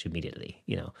pretty much immediately.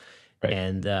 right,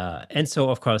 And so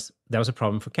of course that was a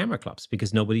problem for camera clubs,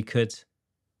 because nobody could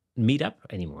meet up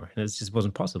anymore, and it just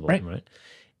wasn't possible, right, right?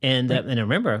 And right, and I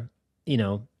remember, you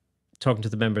know, talking to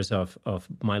the members of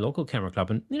my local camera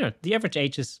club, and the average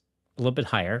age is a little bit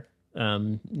higher.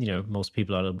 Most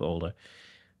people are a little bit older.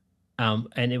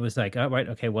 And it was like, all right,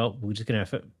 okay, well, we're just gonna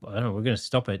have to, I don't know, we're gonna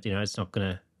stop it. It's not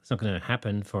gonna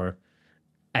happen for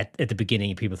at the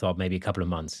beginning. People thought maybe a couple of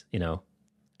months, and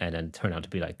then it turned out to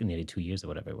be like nearly 2 years or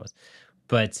whatever it was.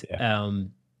 But yeah.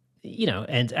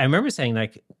 and I remember saying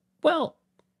like, well,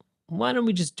 why don't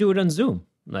we just do it on Zoom?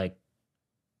 Like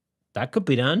that could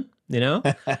be done,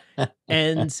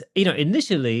 And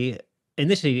initially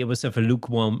it was sort of a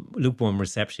lukewarm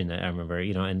reception. I remember,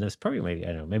 and there's probably maybe, I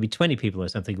don't know, maybe 20 people or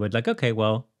something who were like, okay,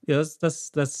 well, let's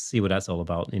see what that's all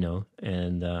about,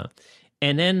 and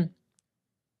then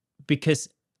because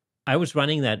I was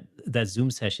running that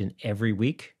Zoom session every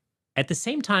week at the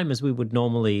same time as we would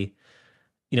normally,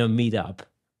 meet up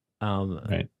um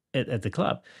Right. at the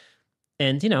club.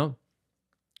 And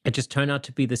it just turned out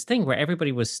to be this thing where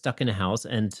everybody was stuck in a house,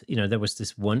 and there was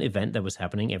this one event that was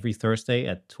happening every Thursday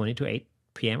at 20 to 8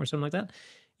 p.m. or something like that,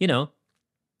 you know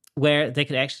where they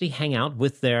could actually hang out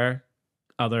with their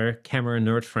other camera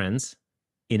nerd friends,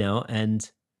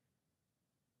 and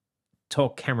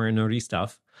talk camera nerdy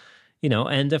stuff.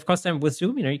 And of course then with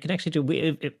Zoom, you can actually do,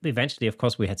 eventually, of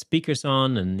course, we had speakers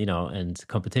on, and and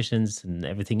competitions and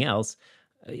everything else.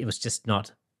 It was just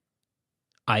not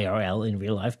IRL in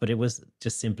real life, but it was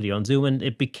just simply on Zoom, and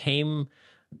it became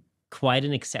quite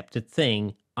an accepted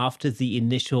thing after the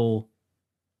initial,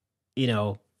 you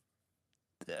know,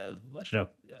 I don't know,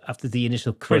 after the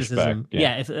initial Pushback. criticism.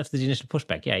 Yeah. Yeah, after the initial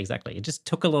pushback. Yeah, exactly. It just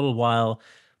took a little while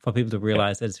for people to Yep.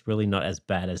 realize that it's really not as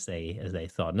bad as they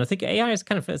thought. And I think AI is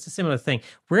kind of, it's a similar thing.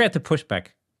 We're at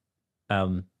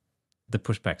um the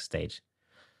pushback stage.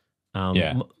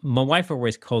 Yeah. My wife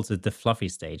always calls it the fluffy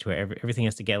stage, where everything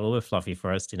has to get a little bit fluffy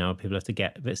first. People have to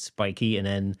get a bit spiky,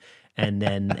 and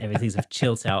then everything sort of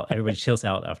chills out. Everybody chills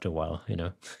out after a while.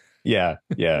 Yeah.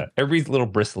 Yeah. Everybody's a little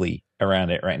bristly around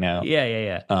it right now. Yeah,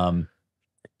 yeah, yeah. Um,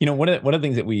 one of the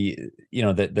things that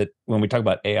that when we talk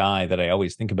about AI that I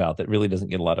always think about that really doesn't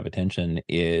get a lot of attention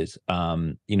is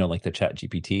like the chat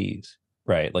GPTs,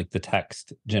 right? Like the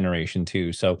text generation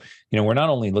too. So, we're not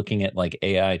only looking at like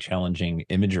AI challenging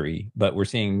imagery, but we're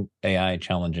seeing AI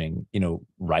challenging,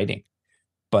 writing.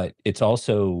 But it's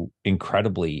also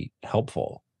incredibly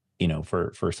helpful,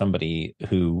 for somebody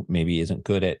who maybe isn't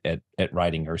good at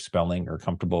writing or spelling or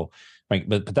comfortable, right?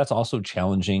 But that's also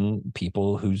challenging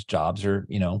people whose jobs are,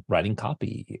 writing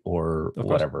copy or Of course.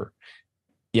 whatever.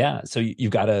 Yeah, so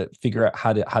you've got to figure out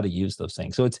how to use those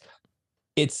things. So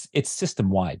it's system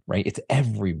wide, right? It's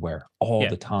everywhere all Yeah,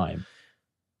 the time,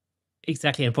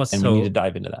 exactly. and we need to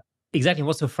dive into that. Exactly.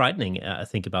 What's so frightening, I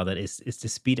think, about that is the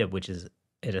speed at which it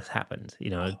has happened.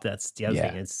 That's the other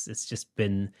thing. Yeah, It's just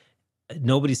been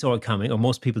nobody saw it coming, or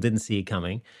most people didn't see it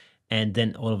coming, and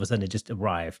then all of a sudden it just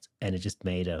arrived, and it just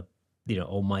made a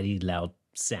almighty loud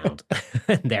sound,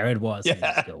 and there it was, and you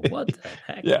just yeah, go, "What the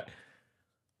heck?" yeah.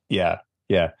 Yeah,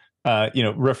 yeah.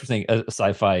 Referencing a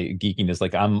sci-fi geekiness,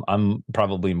 like I'm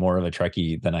probably more of a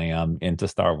Trekkie than I am into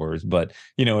Star Wars, but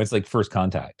it's like First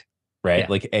Contact, right? Yeah,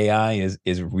 Like AI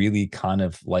is really kind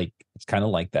of like it's kind of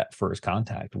like that First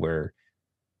Contact where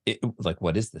like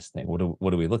what is this thing? What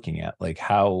are we looking at? Like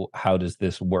how does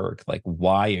this work? Like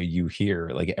why are you here?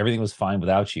 Like everything was fine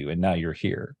without you, and now you're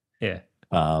here. yeah,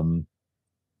 Um,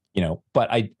 but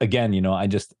I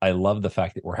love the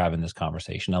fact that we're having this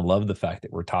conversation. I love the fact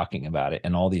that we're talking about it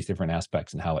and all these different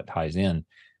aspects and how it ties in.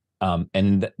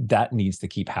 And that needs to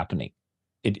keep happening.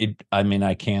 I mean,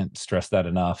 I can't stress that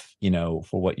enough,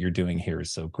 for what you're doing here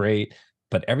is so great,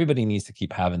 but everybody needs to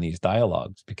keep having these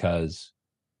dialogues because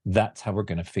that's how we're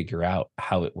going to figure out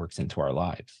how it works into our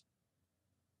lives,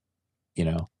 you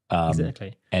know, um,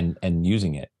 exactly. and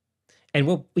using it. And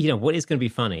what is going to be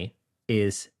funny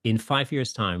is in 5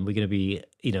 years' time we're going to be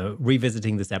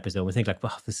revisiting this episode. We think like,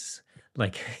 wow, this is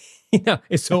like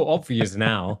it's so obvious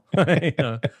now.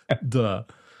 Duh.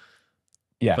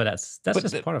 Yeah. But that's But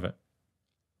just part of it.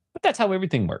 But that's how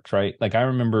everything works, right? Like I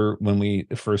remember when we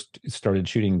first started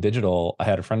shooting digital, I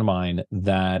had a friend of mine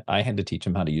that I had to teach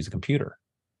him how to use a computer.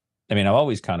 I mean, I've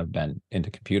always kind of been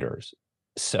into computers.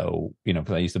 So,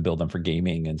 because I used to build them for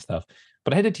gaming and stuff,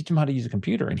 but I had to teach him how to use a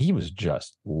computer and he was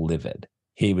just livid.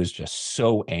 He was just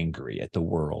so angry at the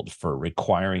world for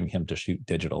requiring him to shoot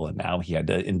digital. And now he had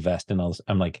to invest in all this.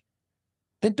 I'm like,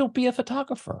 then don't be a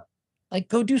photographer. Like,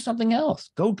 go do something else.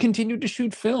 Go continue to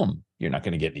shoot film. You're not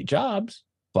going to get any jobs,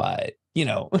 but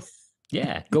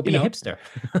Yeah, go you be a know, hipster.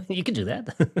 You can do that.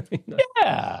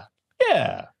 yeah,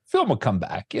 yeah. Film will come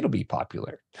back. It'll be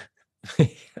popular.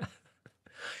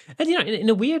 And in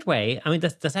a weird way, I mean,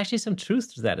 there's actually some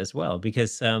truth to that as well,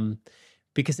 because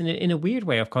in a weird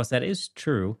way, of course, that is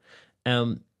true,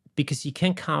 um, because you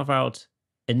can carve out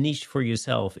a niche for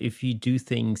yourself if you do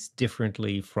things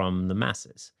differently from the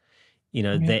masses. Oh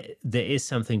yeah. There is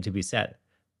something to be said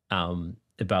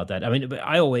about that. I mean, but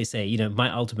I always say,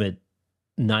 my ultimate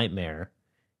nightmare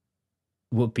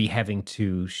would be having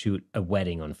to shoot a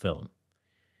wedding on film.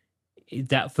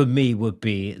 That for me would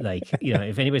be like,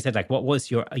 if anybody said like, what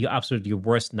was your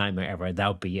worst nightmare ever, that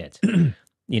would be it.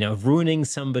 Ruining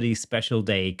somebody's special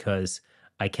day because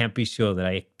I can't be sure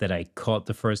that I caught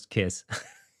the first kiss.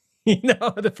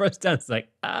 The first time it's like,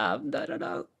 I don't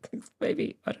know,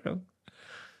 maybe I don't know.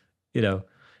 You know,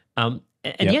 and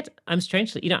Yep. yet I am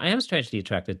strangely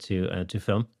attracted to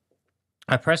film.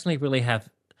 I personally really have.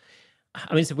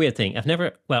 I mean, it's a weird thing.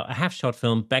 I have shot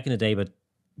film back in the day, but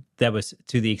that was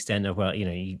to the extent of, well,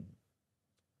 you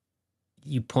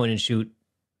point and shoot,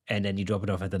 and then you drop it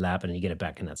off at the lab, and then you get it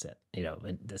back, and that's it.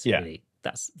 And Yeah.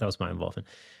 that was my involvement.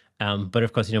 But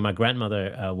of course, my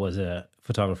grandmother was a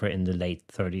photographer in the late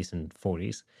 30s and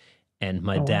 40s, and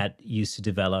my Oh wow. dad used to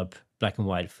develop black and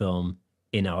white film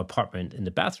in our apartment in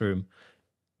the bathroom,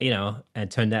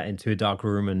 and turn that into a dark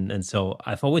room, and so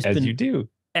I've always As you been, do.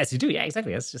 as you do, yeah,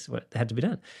 exactly. That's just what had to be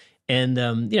done. And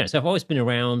so I've always been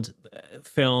around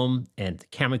film and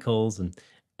chemicals,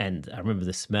 and I remember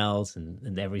the smells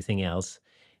and everything else,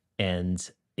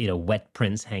 and wet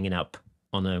prints hanging up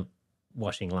on a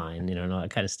washing line, and all that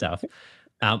kind of stuff.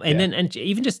 And Yeah. then and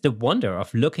even just the wonder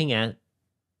of looking at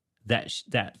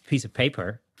that piece of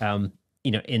paper,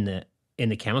 in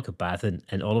the chemical bath,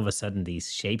 and all of a sudden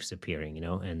these shapes appearing,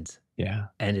 Yeah.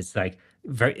 and it's like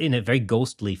in a very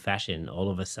ghostly fashion. All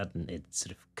of a sudden, it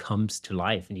sort of comes to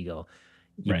life, and you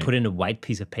Right. put in a white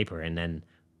piece of paper, and then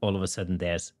all of a sudden,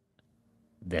 there's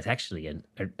there's actually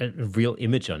a real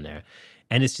image on there.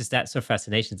 And it's just that sort of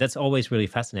fascination. That's always really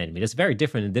fascinated me. That's very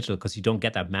different in digital because you don't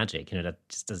get that magic. That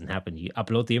just doesn't happen. You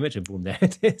upload the image and boom, there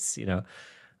it is.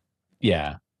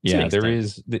 Yeah, To an yeah, there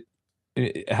extent.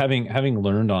 is having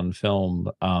learned on film,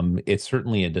 it's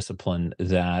certainly a discipline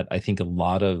that I think a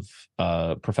lot of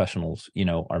professionals,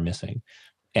 are missing.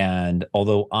 And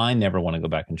although I never want to go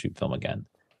back and shoot film again,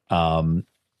 um,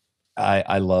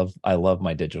 I love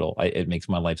my digital. It makes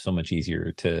my life so much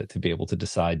easier to be able to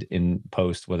decide in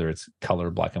post whether it's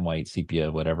color, black and white,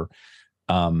 sepia, whatever.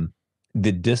 Um,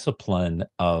 the discipline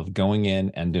of going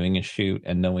in and doing a shoot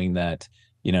and knowing that,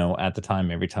 at the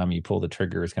time, every time you pull the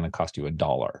trigger is going to cost you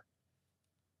 $1.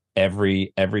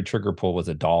 Every trigger pull was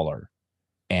 $1,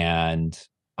 and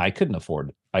I couldn't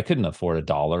afford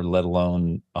 $1, let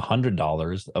alone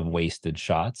 $100 of wasted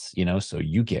shots. So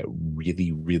you get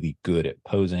really, really good at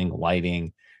posing,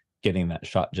 lighting, getting that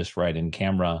shot just right in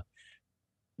camera.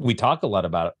 We talk a lot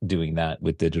about doing that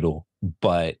with digital,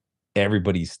 but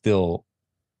everybody's still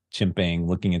chimping,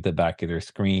 looking at the back of their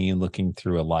screen, looking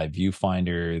through a live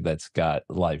viewfinder that's got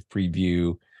live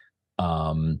preview.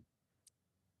 Um,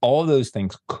 all of those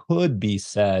things could be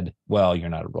said, well, you're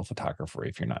not a real photographer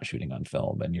if you're not shooting on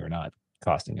film and you're not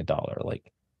costing $1.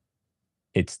 Like,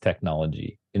 it's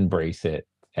technology, embrace it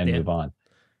and Yeah. move on.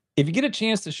 If you get a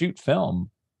chance to shoot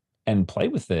film and play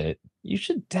with it, you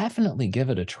should definitely give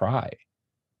it a try.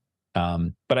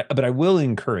 But I will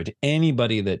encourage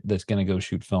anybody that's going to go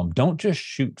shoot film, don't just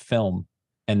shoot film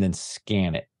and then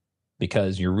scan it,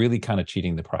 because you're really kind of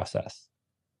cheating the process.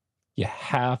 You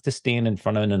have to stand in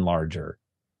front of an enlarger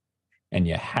and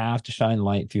you have to shine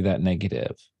light through that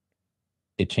negative.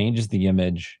 It changes the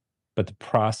image, but the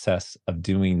process of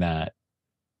doing that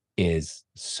is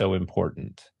so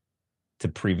important to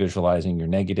pre-visualizing your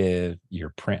negative, your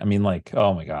print. I mean, like,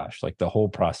 oh my gosh, like the whole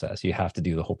process. You have to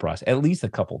do the whole process at least a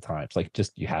couple times. Like,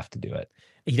 just you have to do it.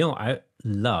 I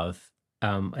love,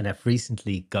 and I've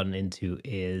recently gotten into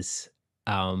is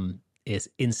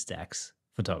Instax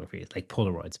photography, like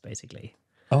Polaroids, basically.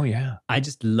 Oh yeah. I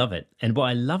just love it. And what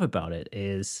I love about it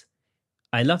is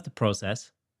I love the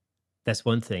process. That's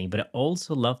one thing, but I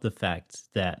also love the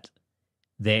fact that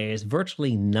there's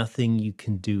virtually nothing you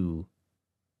can do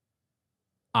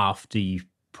after you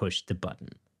push the button.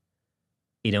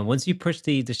 Once you push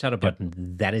the shutter Yep.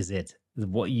 button, that is it.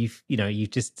 What you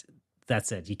just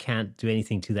that's it. You can't do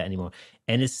anything to that anymore.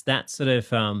 And it's that sort of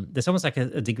there's almost like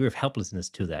a degree of helplessness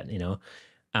to that.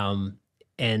 Um,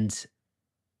 and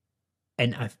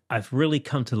and I've really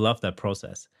come to love that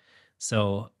process.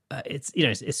 So it's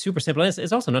super simple. And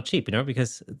it's also not cheap,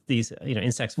 because these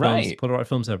Instax films, Right. Polaroid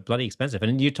films are bloody expensive.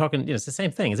 And you're talking, it's the same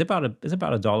thing. It's about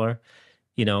 $1,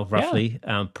 Yeah. roughly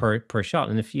per shot.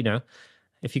 And if you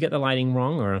get the lighting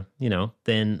wrong, or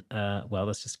then well,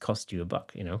 that's just cost you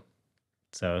 $1.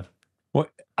 So Well,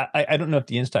 I don't know if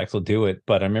the Instax will do it,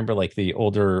 but I remember like the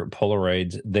older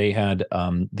Polaroids, they had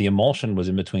the emulsion was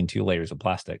in between two layers of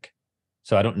plastic.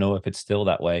 So I don't know if it's still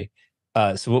that way.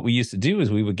 So what we used to do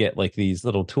is we would get like these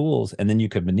little tools and then you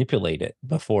could manipulate it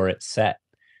before it's set.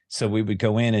 So we would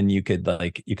go in and you could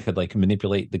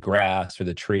manipulate the grass or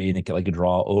the tree and it could like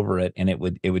draw over it, and it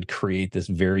would create this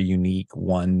very unique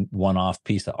one-off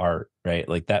piece of art, right?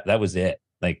 Like that was it.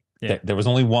 Like yeah. there was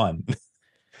only one.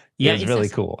 It Yeah, was really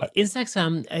Instax cool.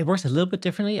 Instax, it works a little bit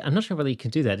differently. I'm not sure whether you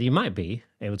can do that. You might be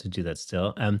able to do that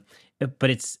still. But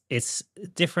it's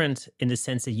different in the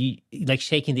sense that you like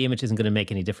shaking the image isn't going to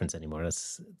make any difference anymore.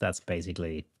 That's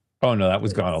basically Oh no, that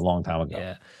was gone a it's, long time ago.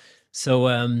 yeah. So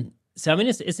I mean,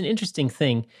 it's an interesting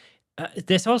thing.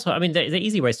 There's also, I mean, there are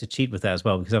easy ways to cheat with that as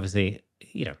well, because obviously,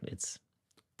 it's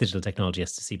digital technology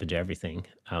has to seep into everything.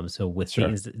 So with Sure.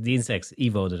 the Instax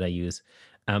Evo that I use,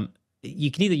 um,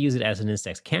 you can either use it as an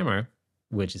Instax camera,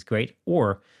 which is great,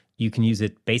 or you can use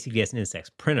it basically as an Instax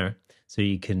printer. So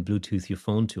you can Bluetooth your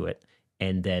phone to it,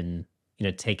 and then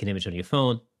take an image on your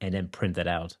phone and then print that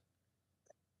out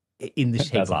in the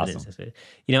shape That's of an awesome. Instax.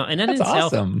 And that in That's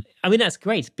itself, awesome. I mean, that's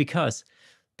great because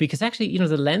actually,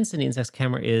 the lens in the Instax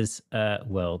camera is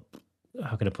well,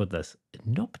 how can I put this?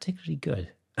 Not particularly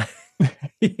good.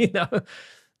 you know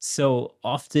so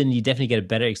often you definitely get a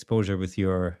better exposure with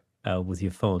your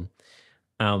phone.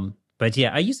 But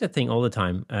yeah, I use that thing all the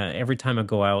time. Every time I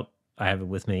go out, I have it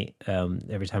with me.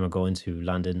 Every time I go into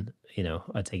London,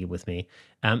 I take it with me.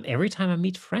 Every time I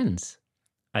meet friends,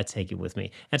 I take it with me.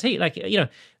 And I tell you, like, a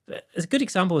good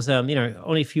example is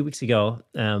only a few weeks ago,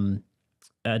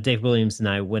 Dave Williams and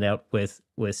I went out with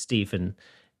Steve and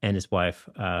his wife,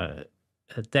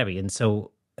 Debbie. And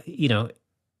so you know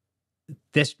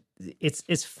this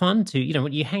it's fun to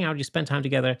when you hang out, you spend time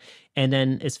together, and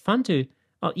then it's fun to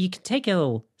Well, you can take a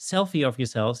little selfie of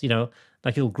yourselves,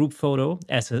 like a little group photo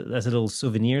as a little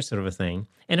souvenir sort of a thing.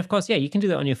 And of course, yeah, you can do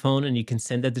that on your phone, and you can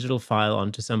send that digital file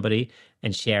on to somebody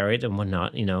and share it and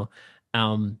whatnot,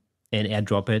 um, and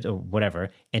airdrop it or whatever.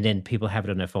 And then people have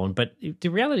it on their phone. But the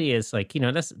reality is, like,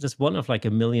 that's just one of like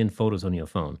a million photos on your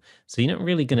phone. So you're not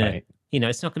really gonna, Right.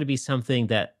 it's not gonna be something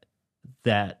that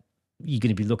you're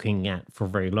gonna be looking at for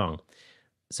very long.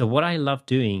 So what I love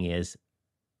doing is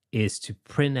to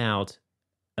print out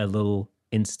a little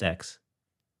Instax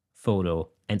photo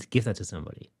and give that to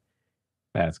somebody.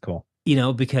 That's cool.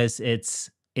 Because it's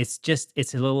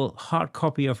a little hard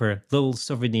copy of a little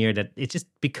souvenir that it just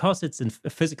because it's a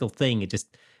physical thing, it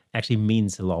just actually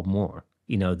means a lot more,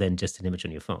 than just an image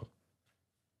on your phone.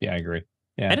 Yeah, I agree.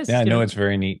 Yeah. And Yeah, it's I know it's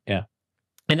very neat. Yeah.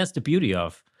 and that's the beauty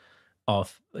of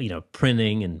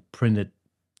printing and printed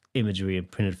imagery and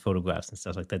printed photographs and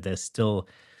stuff like that. There's still,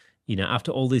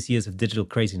 after all these years of digital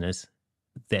craziness,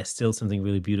 there's still something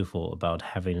really beautiful about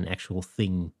having an actual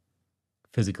thing,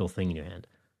 physical thing in your hand.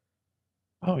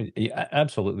 Oh, yeah,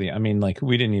 absolutely. I mean, like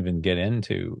we didn't even get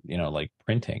into, like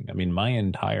printing. I mean, my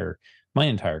entire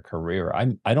career,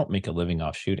 I don't make a living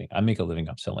off shooting. I make a living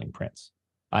off selling prints.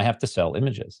 I have to sell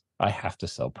images. I have to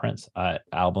sell prints,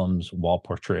 albums, wall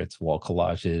portraits, wall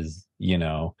collages.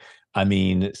 I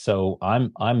mean, so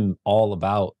I'm all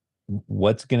about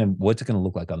what's gonna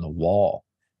look like on the wall.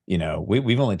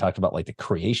 We've only talked about like the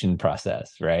creation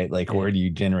process, right? Like Yeah. where do you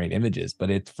generate images? But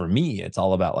it's for me, it's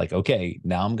all about like, okay,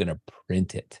 now I'm gonna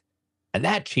print it. And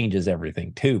that changes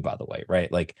everything too, by the way,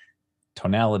 right? Like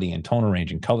tonality and tonal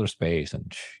range and color space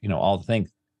and all the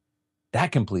things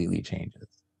that completely changes.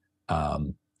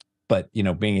 Um, but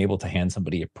being able to hand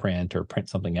somebody a print or print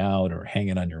something out or hang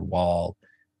it on your wall,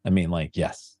 I mean, like,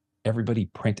 yes, everybody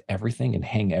print everything and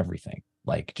hang everything.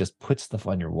 Like just put stuff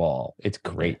on your wall. It's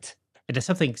Yeah. great. And there's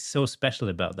something so special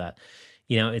about that.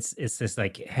 It's just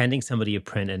like handing somebody a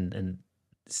print and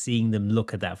seeing them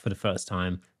look at that for the first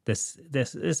time. This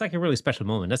it's like a really special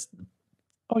moment. That's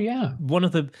Oh yeah. one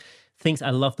of the things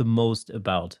I love the most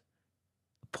about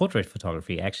portrait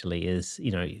photography actually is,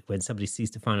 when somebody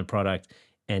sees the final product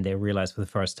and they realize for the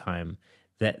first time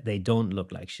that they don't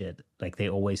look like shit, like they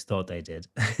always thought they did.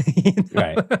 you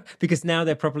Right. because now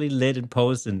they're properly lit and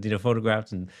posed and,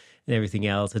 photographed and everything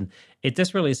else. And it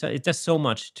does so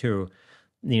much to,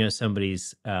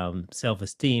 somebody's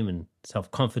self-esteem and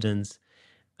self-confidence.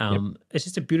 Yep. It's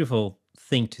just a beautiful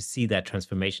thing to see that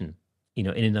transformation, in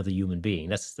another human being.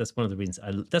 That's one of the reasons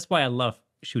that's why I love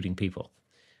shooting people.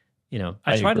 I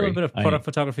I tried a little agree. bit of I product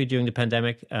photography during the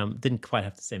pandemic. Didn't quite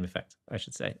have the same effect, I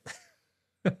should say.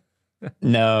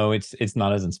 No, it's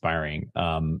not as inspiring.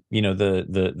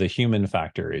 The human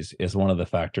factor is one of the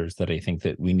factors that I think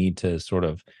that we need to sort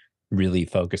of really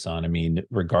focus on. I mean,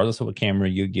 regardless of what camera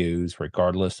you use,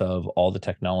 regardless of all the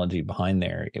technology behind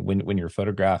there, when you're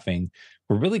photographing,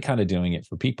 we're really kind of doing it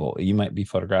for people. You might be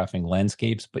photographing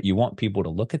landscapes, but you want people to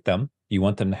look at them. You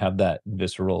want them to have that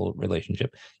visceral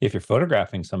relationship. If you're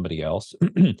photographing somebody else,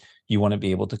 you want to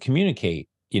be able to communicate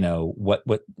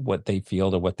what they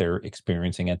feel or what they're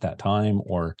experiencing at that time,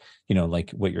 or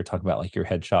like what you're talking about, like your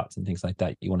headshots and things like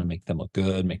that. You want to make them look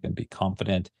good, make them be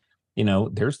confident.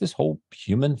 There's this whole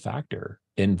human factor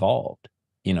involved.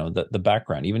 The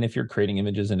background, even if you're creating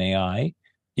images in AI,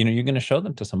 you're going to show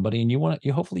them to somebody and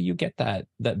you hopefully you get that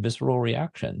visceral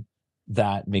reaction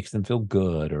that makes them feel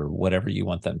good or whatever you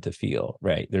want them to feel,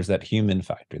 right? There's that human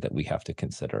factor that we have to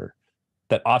consider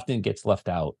that often gets left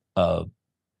out of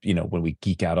when we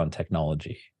geek out on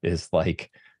technology. Is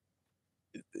like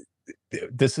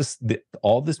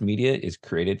all this media is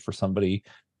created for somebody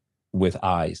with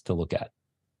eyes to look at.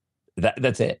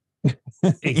 That's it.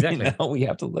 Exactly. We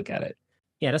have to look at it.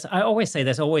 Yeah, I always say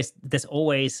there's always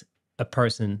a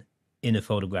person in a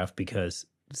photograph because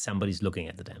somebody's looking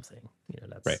at the damn thing.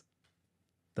 Right.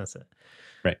 That's it.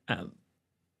 Right.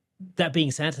 That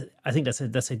being said, I think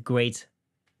that's a great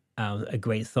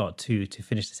thought to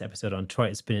finish this episode on. Troy,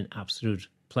 it's been an absolute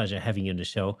pleasure having you on the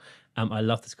show. I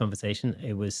love this conversation.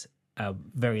 It was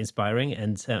very inspiring,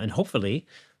 and hopefully,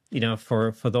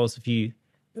 for those of you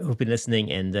who've been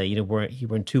listening and you were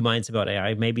in two minds about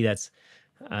AI, maybe that's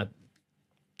uh,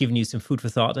 giving you some food for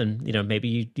thought, and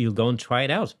maybe you'll go and try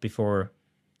it out before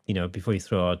you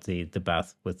throw out the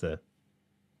bath with the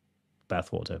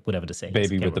bathwater, whatever the saying is. I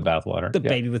Baby can't with the remember. bathwater. The Yeah.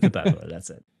 baby with the bathwater. That's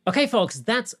it. Okay, folks,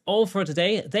 that's all for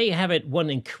today. There you have it. One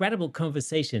incredible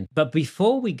conversation. But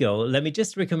before we go, let me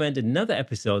just recommend another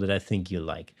episode that I think you'll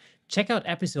like. Check out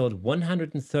episode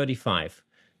 135,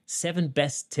 7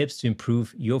 Best Tips to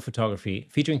Improve Your Photography,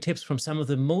 featuring tips from some of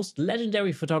the most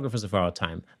legendary photographers of our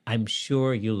time. I'm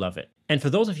sure you'll love it. And for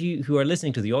those of you who are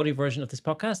listening to the audio version of this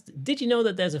podcast, did you know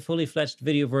that there's a fully fledged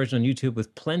video version on YouTube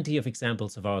with plenty of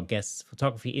examples of our guests'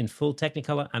 photography in full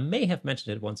Technicolor? I may have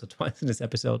mentioned it once or twice in this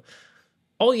episode.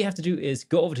 All you have to do is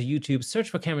go over to YouTube, search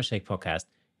for Camera Shake Podcast,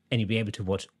 and you'll be able to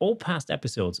watch all past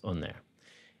episodes on there.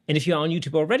 And if you're on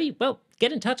YouTube already, well,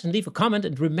 get in touch and leave a comment,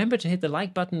 and remember to hit the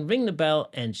like button, ring the bell,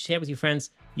 and share with your friends.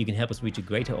 You can help us reach a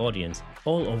greater audience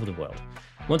all over the world.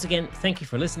 Once again, thank you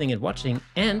for listening and watching,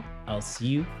 and I'll see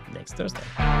you next Thursday.